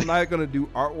feel like I'm not gonna do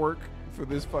artwork for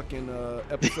this fucking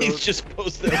episode. He's just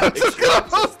posted. I'm just gonna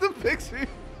post the picture.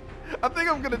 I think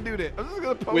I'm gonna do that. I'm just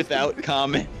gonna post without it.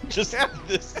 comment. Just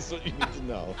this is what you need to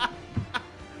know.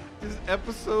 This is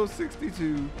episode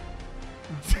 62.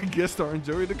 Guest starring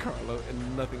Joey DiCarlo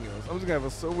and nothing else. I'm just gonna have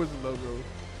a So Wizard logo.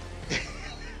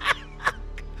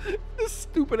 This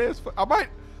stupid ass.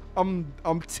 I'm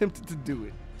tempted to do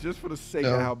it just for the sake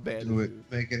of how bad do this it. is.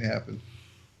 Make it happen.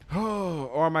 Oh,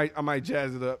 or I might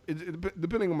jazz it up.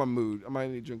 Depending on my mood, I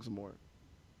might need to drink some more.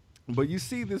 But you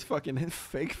see this fucking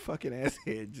fake fucking ass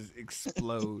head just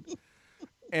explode,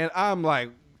 and I'm like,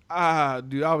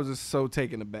 dude, I was just so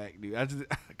taken aback, dude. I just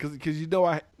because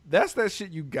that's that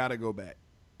shit you gotta go back.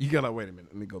 You gotta wait a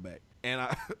minute. Let me go back. And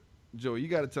Joe, you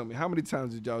got to tell me, how many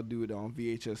times did y'all do it on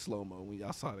VHS slow-mo when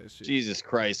y'all saw that shit? Jesus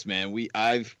Christ, man.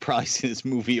 I've probably seen this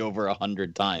movie over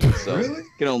 100 times. So Really? I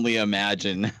can only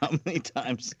imagine how many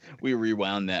times we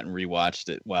rewound that and rewatched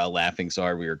it while laughing so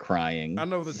hard we were crying. I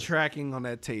know the tracking on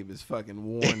that tape is fucking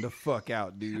worn the fuck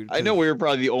out, dude. I know we were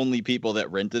probably the only people that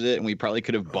rented it, and we probably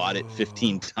could have bought it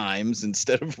 15 times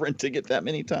instead of renting it that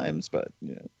many times. But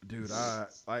yeah, dude, I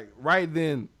like right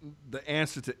then the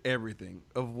answer to everything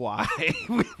of why,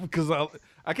 because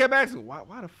I kept asking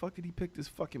why the fuck did he pick this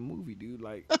fucking movie, dude?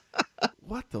 Like,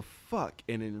 what the fuck?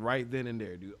 And then right then and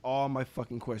there, dude, all my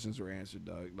fucking questions were answered,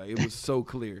 dog. Like, it was so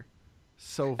clear,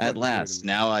 so at last,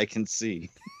 now I can see.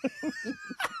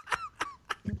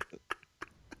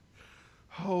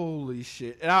 Holy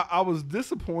shit. And I was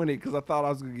disappointed because I thought I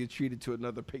was going to get treated to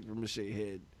another paper mache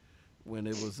head when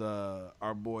it was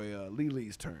our boy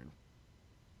Lily's turn.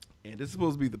 And this is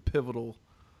supposed to be the pivotal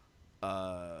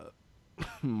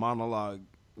monologue,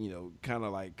 kind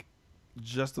of like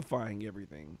justifying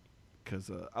everything.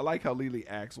 Because I like how Lily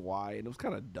asks why, and it was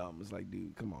kind of dumb. It's like,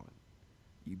 dude, come on.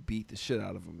 You beat the shit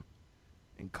out of him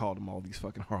and called him all these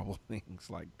fucking horrible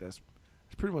things. Like, that's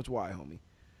pretty much why, homie.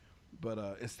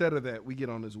 But instead of that, we get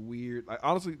on this weird. Like,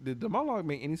 honestly, did the monologue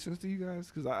make any sense to you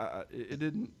guys? Because it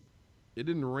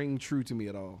didn't ring true to me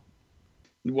at all.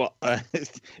 Well,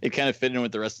 it kind of fit in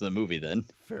with the rest of the movie then.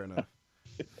 Fair enough.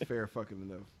 Fair fucking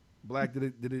enough. Black,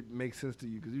 did it make sense to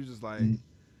you? Because you just like,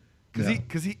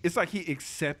 because it's like he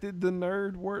accepted the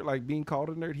nerd word, like being called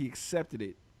a nerd. He accepted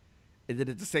it, and then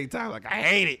at the same time, like, I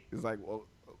hate it. It's like, well,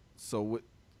 so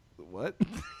what?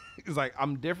 It's like,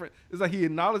 I'm different. It's like he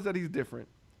acknowledged that he's different.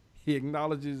 He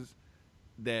acknowledges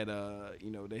that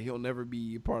that he'll never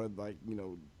be a part of, like,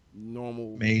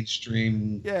 normal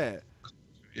mainstream. Yeah.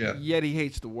 Yeah. Yet he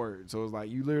hates the word. So it's like,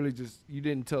 you literally you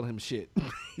didn't tell him shit.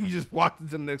 You just walked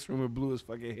into the next room and blew his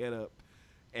fucking head up.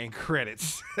 And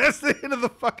credits. That's the end of the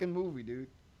fucking movie, dude.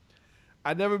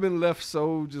 I've never been left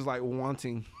so just like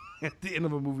wanting at the end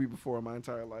of a movie before in my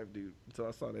entire life, dude. Until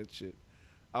I saw that shit.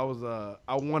 I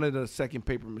wanted a second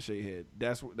paper mache head.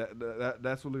 That's what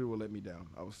that's what literally what let me down.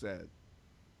 I was sad.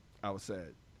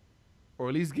 Or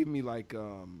at least give me like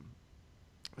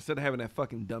instead of having that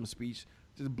fucking dumb speech,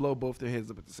 just blow both their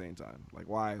heads up at the same time. Like,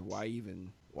 why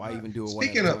even do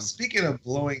it? Speaking of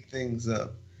blowing things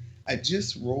up, I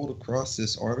just rolled across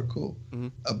this article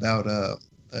about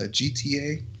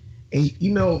GTA, and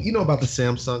you know about the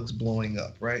Samsungs blowing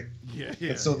up, right? Yeah.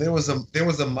 And so there was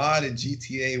a mod in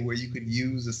GTA where you could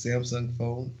use a Samsung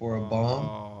phone for a bomb.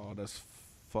 Oh, that's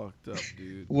fucked up,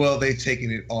 dude. Well, they've taken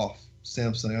it off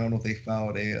Samsung. I don't know if they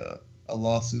filed a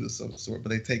lawsuit of some sort, but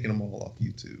they've taken them all off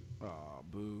YouTube. Oh,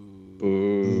 boo.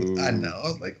 Boo. I know. I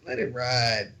was like, let it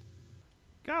ride.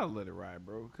 Gotta let it ride,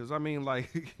 bro. Because, I mean,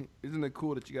 like, isn't it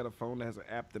cool that you got a phone that has an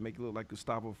app that make it look like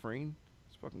Gustavo Fring?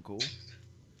 It's fucking cool.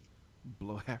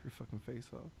 Blow half your fucking face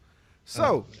off.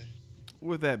 So,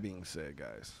 with that being said,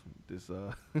 guys, this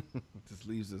this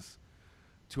leaves us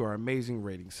to our amazing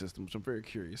rating system, which I'm very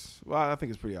curious. Well, I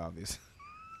think it's pretty obvious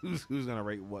who's going to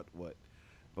rate what.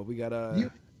 But we got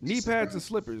knee pads and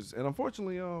slippers. And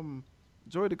unfortunately,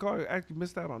 Joy DeCar actually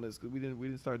missed out on this because we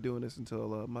didn't start doing this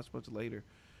until much later.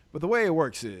 But the way it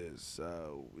works is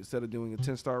instead of doing a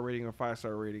 10-star rating or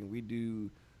 5-star rating, we do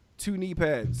 2 knee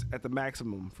pads at the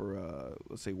maximum for,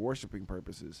 let's say, worshiping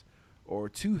purposes, or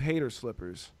 2 hater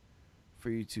slippers for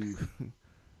you to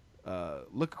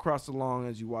look across the lawn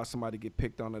as you watch somebody get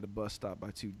picked on at a bus stop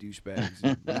by 2 douchebags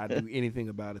and not do anything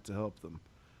about it to help them.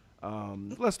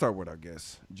 Let's start with our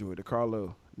guest, Joey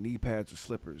DeCarlo. Knee pads or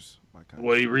slippers?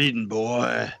 What are you reading,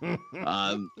 boy?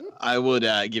 I would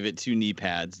give it 2 knee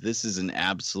pads. This is an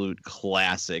absolute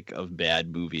classic of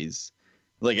bad movies.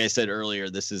 Like I said earlier,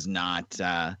 this is not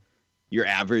your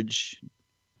average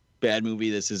bad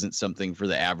movie. This isn't something for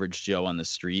the average Joe on the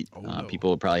street. No. People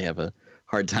would probably have a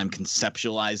hard time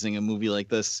conceptualizing a movie like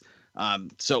this.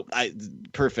 So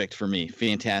perfect for me.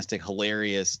 Fantastic,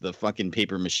 hilarious. The fucking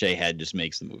paper mache head just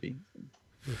makes the movie.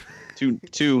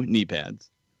 2 knee pads.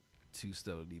 2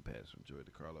 stellar knee pads from Joey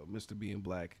DeCarlo. Mr. Being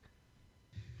Black.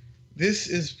 This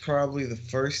is probably the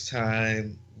first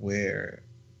time where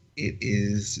it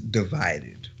is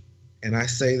divided. And I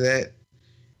say that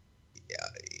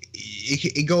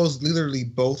it goes literally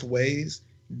both ways,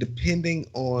 depending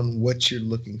on what you're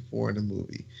looking for in a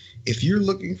movie. If you're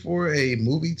looking for a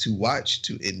movie to watch,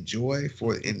 to enjoy,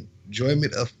 for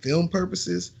enjoyment of film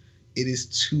purposes, it is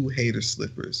 2 hater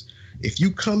slippers. If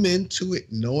you come into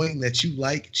it knowing that you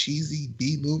like cheesy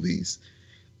B movies,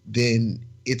 then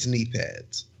it's knee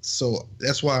pads. So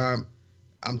that's why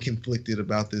I'm conflicted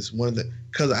about this.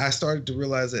 Because I started to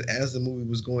realize that as the movie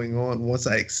was going on, once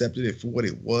I accepted it for what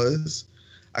it was,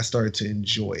 I started to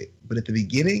enjoy it. But at the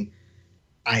beginning,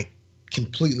 I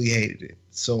completely hated it.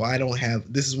 So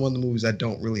this is one of the movies I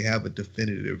don't really have a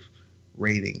definitive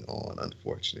rating on,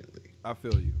 unfortunately. I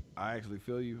feel you. I actually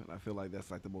feel you, and I feel like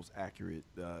that's like the most accurate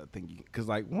thing. Because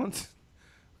like once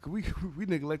we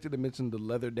neglected to mention the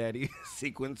Leather Daddy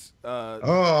sequence.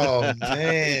 Oh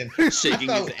man, Shaking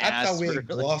his I ass. thought we had for-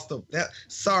 glossed up that.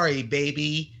 Sorry,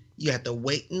 baby, you have to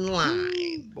wait in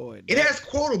line. Boy, It has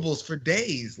quotables for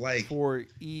days. Like, for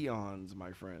eons,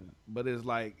 my friend. But it's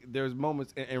like there's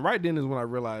moments, and right then is when I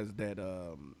realized that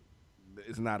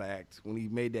it's not an act. When he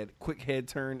made that quick head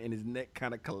turn and his neck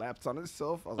kind of collapsed on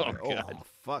itself, I was like, oh, God.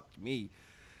 fuck me.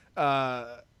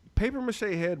 Paper mache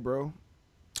head, bro.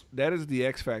 That is the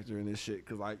X factor in this shit.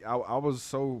 Cause like I was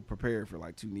so prepared for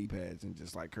like 2 knee pads and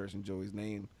just like cursing Joey's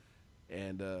name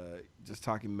and just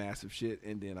talking massive shit,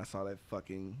 and then I saw that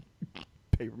fucking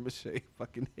paper mache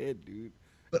fucking head, dude.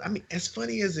 but I mean, as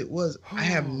funny as it was, I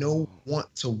have no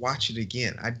want to watch it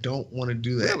again. I don't want to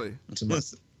do that Really? to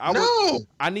myself. I'll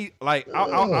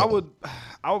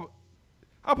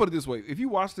put it this way. If you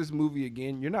watch this movie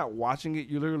again, you're not watching it.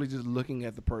 You're literally just looking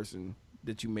at the person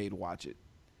that you made watch it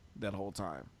that whole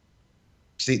time.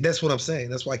 See, that's what I'm saying.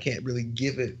 That's why I can't really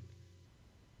give it.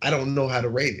 I don't know how to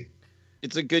rate it.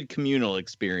 It's a good communal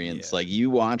experience. Yeah. Like you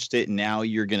watched it, now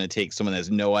you're gonna take someone that has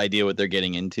no idea what they're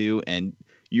getting into, and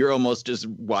you're almost just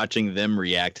watching them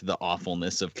react to the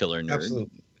awfulness of Killer Nerd.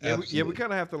 Absolutely. Yeah, we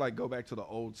kind of have to like go back to the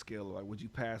old scale. Like, would you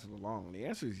pass it along? And the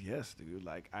answer is yes, dude.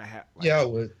 Like, I have. Like, Yeah, I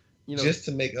would. You know, Just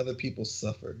to make other people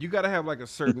suffer. you got to have like a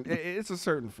certain. It's a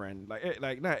certain friend.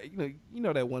 Like not you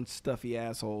know that one stuffy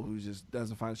asshole who just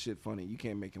doesn't find shit funny. You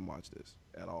can't make him watch this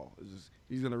at all. It's just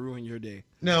he's gonna ruin your day.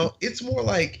 No, it's more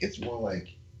like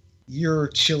you're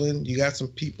chilling. You got some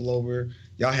people over.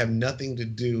 Y'all have nothing to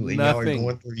do, and y'all are Nothing.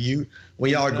 going through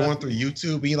going through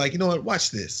YouTube, and you're like, you know what?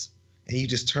 Watch this, and you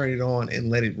just turn it on and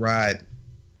let it ride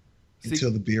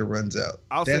until the beer runs out.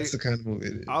 That's the kind of movie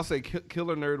it is. I'll say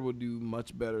Killer Nerd would do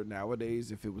much better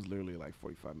nowadays if it was literally like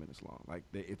 45 minutes long. Like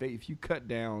if you cut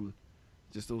down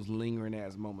just those lingering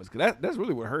ass moments, because that's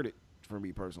really what hurt it for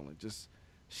me personally. Just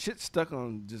shit stuck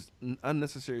on just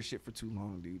unnecessary shit for too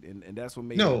long, dude, and that's what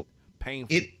made it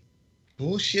painful.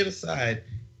 Bullshit aside,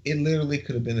 it literally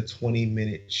could have been a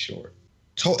 20-minute short,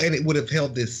 and it would have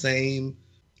held this same.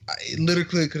 It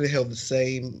literally could have held the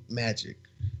same magic.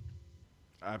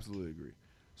 I absolutely agree.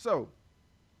 So,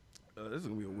 this is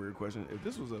gonna be a weird question. If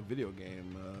this was a video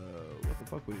game, what the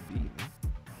fuck would it be,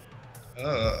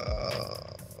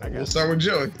 man? We'll start with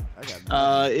Joey.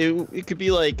 It could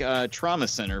be like Trauma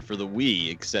Center for the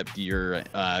Wii, except you're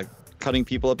cutting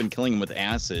people up and killing them with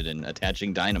acid and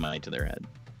attaching dynamite to their head.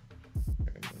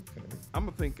 I'm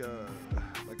gonna think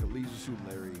like a Leisure Suit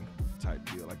Larry type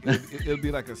deal. Like it'll be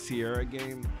like a Sierra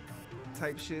game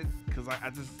type shit. Cause I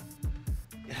just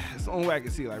it's the only way I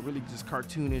can see it. Like really just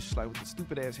cartoonish, like with the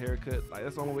stupid ass haircut. Like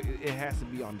that's the only way. It has to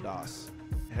be on DOS.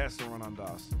 It has to run on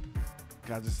DOS.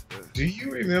 Do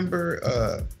you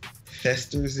remember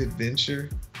Fester's Adventure?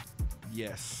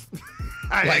 Yes.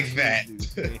 Like that.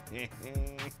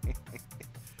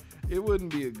 It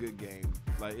wouldn't be a good game.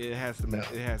 Like it has to. No.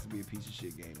 It has to be a piece of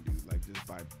shit game, dude. Like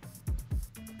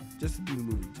just to do the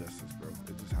movie justice, bro.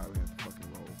 It's just how we have to fucking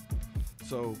roll.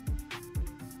 So,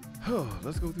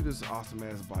 let's go through this awesome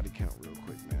ass body count real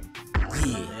quick, man.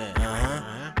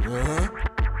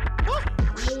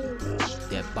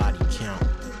 That body count.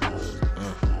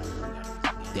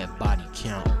 That body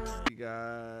count. We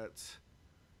got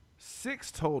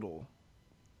 6 total,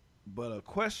 but a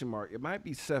question mark. It might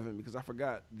be 7 because I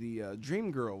forgot the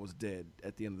Dream Girl was dead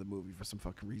at the end of the movie for some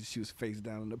fucking reason. She was face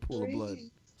down in a pool of blood.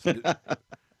 So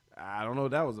I don't know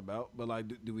what that was about, but like,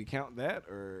 do we count that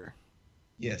or?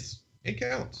 Yes, it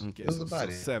counts. Okay, It was so a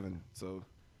body. 7. So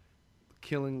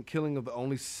killing of the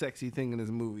only sexy thing in this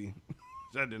movie,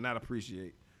 which I did not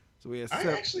appreciate. So we had I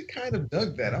 7. actually kind of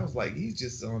dug that. I was like,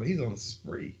 he's on a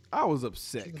spree. I was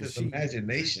upset His because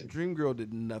imagination. Dream Girl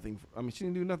did nothing. She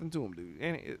didn't do nothing to him, dude.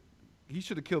 And he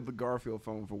should have killed the Garfield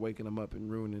phone for waking him up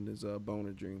and ruining his boner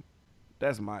dream.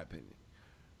 That's my opinion.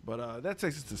 But that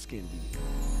takes us to Skin Deep.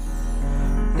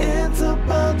 It's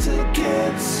about to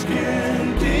get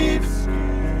skin deep.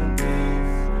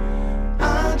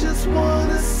 I just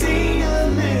wanna see a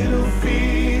little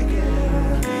feet.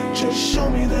 Just show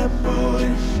me that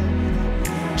booty.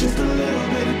 Just a little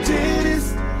bit of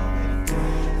titties.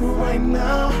 Right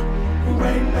now,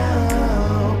 right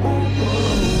now. Ooh,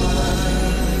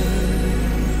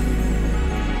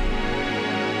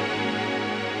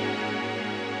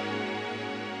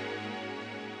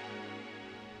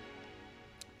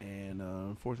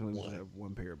 unfortunately, we just have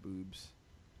one pair of boobs.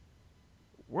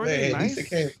 Were Hey, they at least nice? it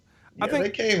came. I Yeah, think they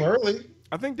came early.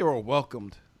 I think they were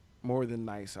welcomed more than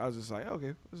nice. I was just like,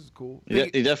 okay, this is cool. They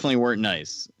definitely weren't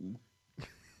nice.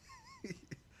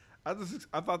 I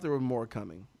thought there were more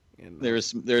coming. And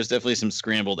There's definitely some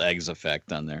scrambled eggs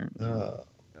effect on there. yeah.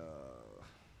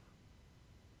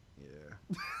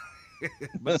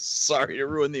 Sorry to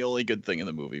ruin the only good thing in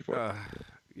the movie for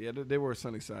you. Yeah, they were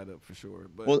sunny side up for sure.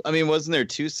 But Well, I mean, wasn't there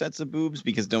 2 sets of boobs?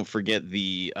 Because don't forget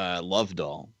the love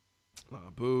doll.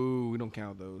 boo, we don't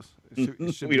count those.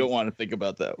 It should We be- don't want to think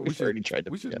about that. we We've should- already tried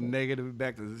to We should forget it. negative it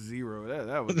back to 0.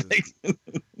 That was just,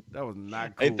 that was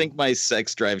not cool. I think my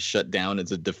sex drive shut down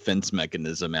as a defense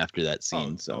mechanism after that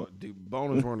scene. dude,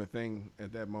 boners weren't a thing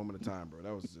at that moment of time, bro.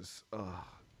 That was just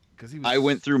because he was. I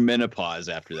went through menopause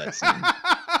after that scene.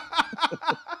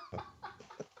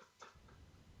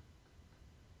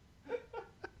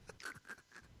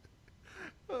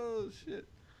 Oh shit.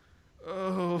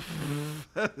 Oh,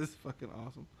 that is fucking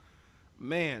awesome,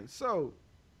 man. So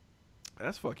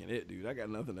that's fucking it, dude. I got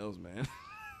nothing else, man.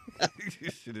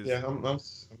 This shit is. Yeah, I'm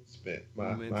spent.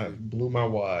 I'm into My it. blew my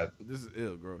wad. This is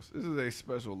ill, gross. This is a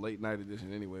special late night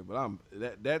edition anyway. But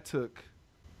that took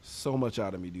so much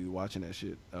out of me, dude. Watching that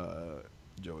shit,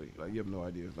 Joey. Like you have no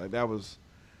idea. Like that was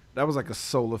like a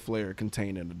solar flare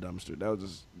contained in a dumpster. That was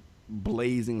just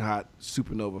blazing hot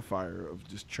supernova fire of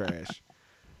just trash.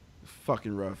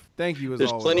 Fucking rough. Thank you as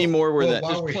There's always. plenty more where Well, that.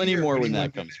 while There's we're plenty here, more what when do you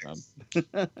that wanna comes do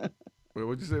from. next? Wait,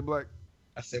 what'd you say, Black?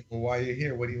 I said, well, while you're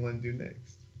here, what do you want to do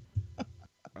next?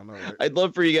 I know. Right? I'd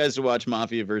love for you guys to watch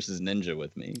Mafia versus Ninja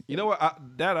with me. You know what?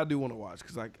 I do want to watch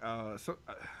because like I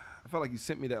felt like you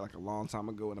sent me that like a long time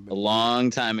ago and I've A been long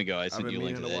time ago, I I've sent been you a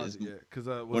link meaning to to that. watch It's it. Yeah,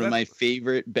 because one of my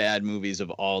favorite bad movies of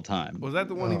all time. was that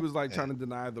the one he Oh, was like man. trying to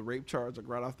deny the rape charge like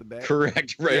right off the bat?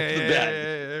 Correct, right yeah, off the yeah, bat.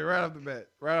 yeah, right off the bat.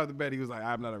 Right off the bat, he was like,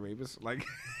 "I'm not a rapist." Like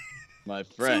My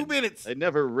friend, 2 minutes. I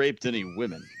never raped any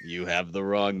women. You have the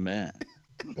wrong man.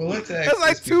 Well, let's ask That's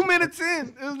like this 2 before- minute in.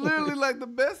 It was literally like the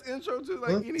best intro to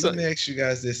like any. Let me ask you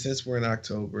guys this: since we're in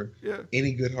October, Yeah.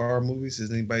 any good horror movies?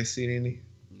 Has anybody seen any?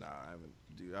 Nah, I haven't.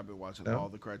 Dude, I've been watching No? all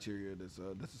the criteria that's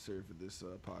necessary for this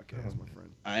podcast, my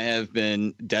friend. I have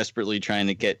been desperately trying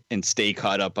to get and stay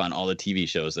caught up on all the TV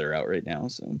shows that are out right now.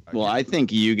 So, well, I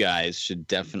think you guys should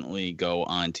definitely go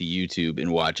onto YouTube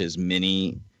and watch as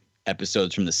many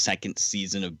episodes from the 2nd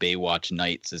season of Baywatch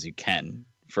Nights as you can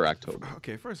for October.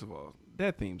 Okay, first of all,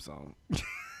 that theme song.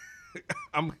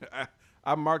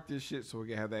 I marked this shit so we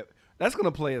can have that. That's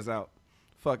gonna play us out.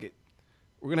 Fuck it.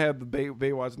 We're gonna have the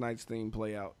Baywatch Nights theme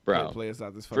play out. Bro, Play us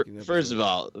out this fucking episode. First of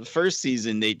all, the first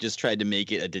season they just tried to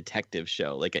make it a detective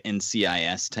show, like an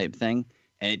NCIS type thing,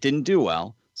 and it didn't do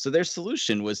well. So their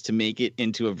solution was to make it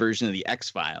into a version of the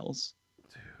X-Files.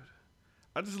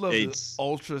 I just love It's the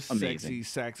ultra sexy amazing.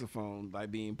 saxophone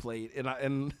like being played,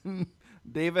 and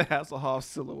David Hasselhoff's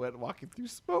silhouette walking through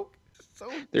smoke.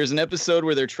 So There's an episode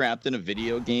where they're trapped in a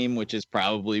video game, which is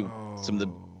probably some of the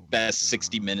Oh, best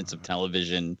 60 minutes of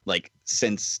television, like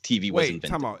since TV was wait, invented.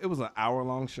 time out. It was an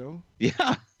hour-long show. Yeah,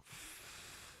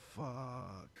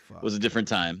 Fuck. it was a different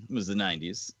time. It was the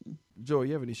 90s. Joey,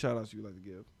 you have any shout-outs you'd like to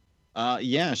give?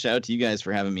 Yeah, shout out to you guys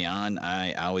for having me on.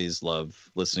 I always love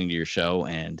listening to your show,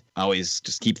 and I always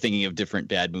just keep thinking of different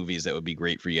bad movies that would be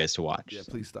great for you guys to watch. Yeah,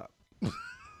 please stop.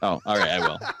 Oh, all right, I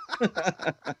will.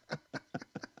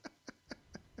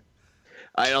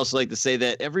 I'd also like to say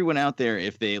that everyone out there,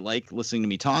 if they like listening to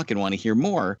me talk and want to hear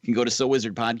more, can go to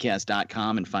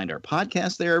SoWizardPodcast.com and find our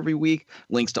podcast there every week.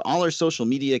 Links to all our social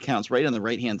media accounts right on the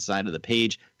right-hand side of the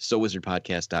page,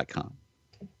 SoWizardPodcast.com.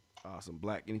 Awesome.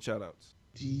 Black, any shout-outs?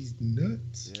 These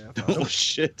nuts. Yeah. Oh,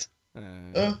 shit.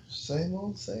 Same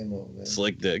old, man.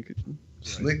 Slick Dick.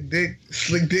 Slick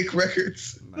Dick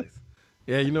Records. Nice.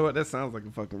 Yeah, you know what? That sounds like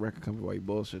a fucking record company while you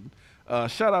bullshitting.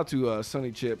 Shout out to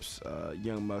Sonny Chips,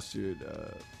 Young Mustard,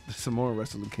 the Samoan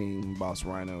Wrestling King, Boss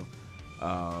Rhino.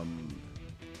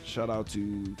 Shout out to,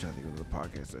 I'm trying to think of the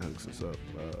podcast that hooks us up.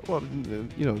 The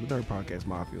Nerd Podcast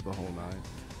Mafia, the whole nine.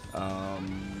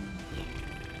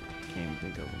 Can't even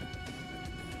think of them.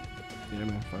 Yeah,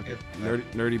 man. Fuck it.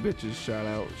 Nerdy bitches. Shout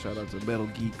out to Metal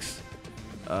Geeks.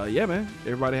 Yeah, man.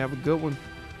 Everybody have a good one.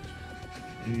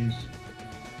 Peace.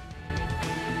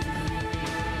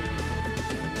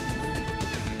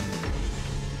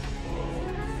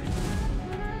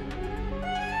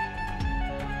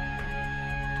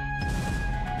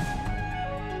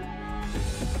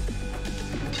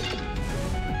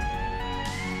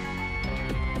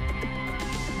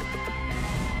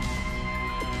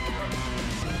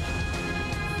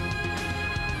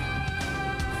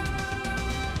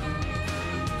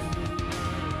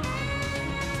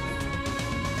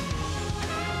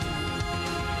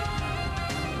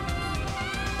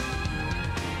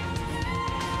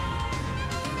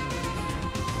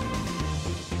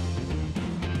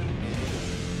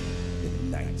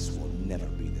 place will never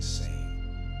be the same.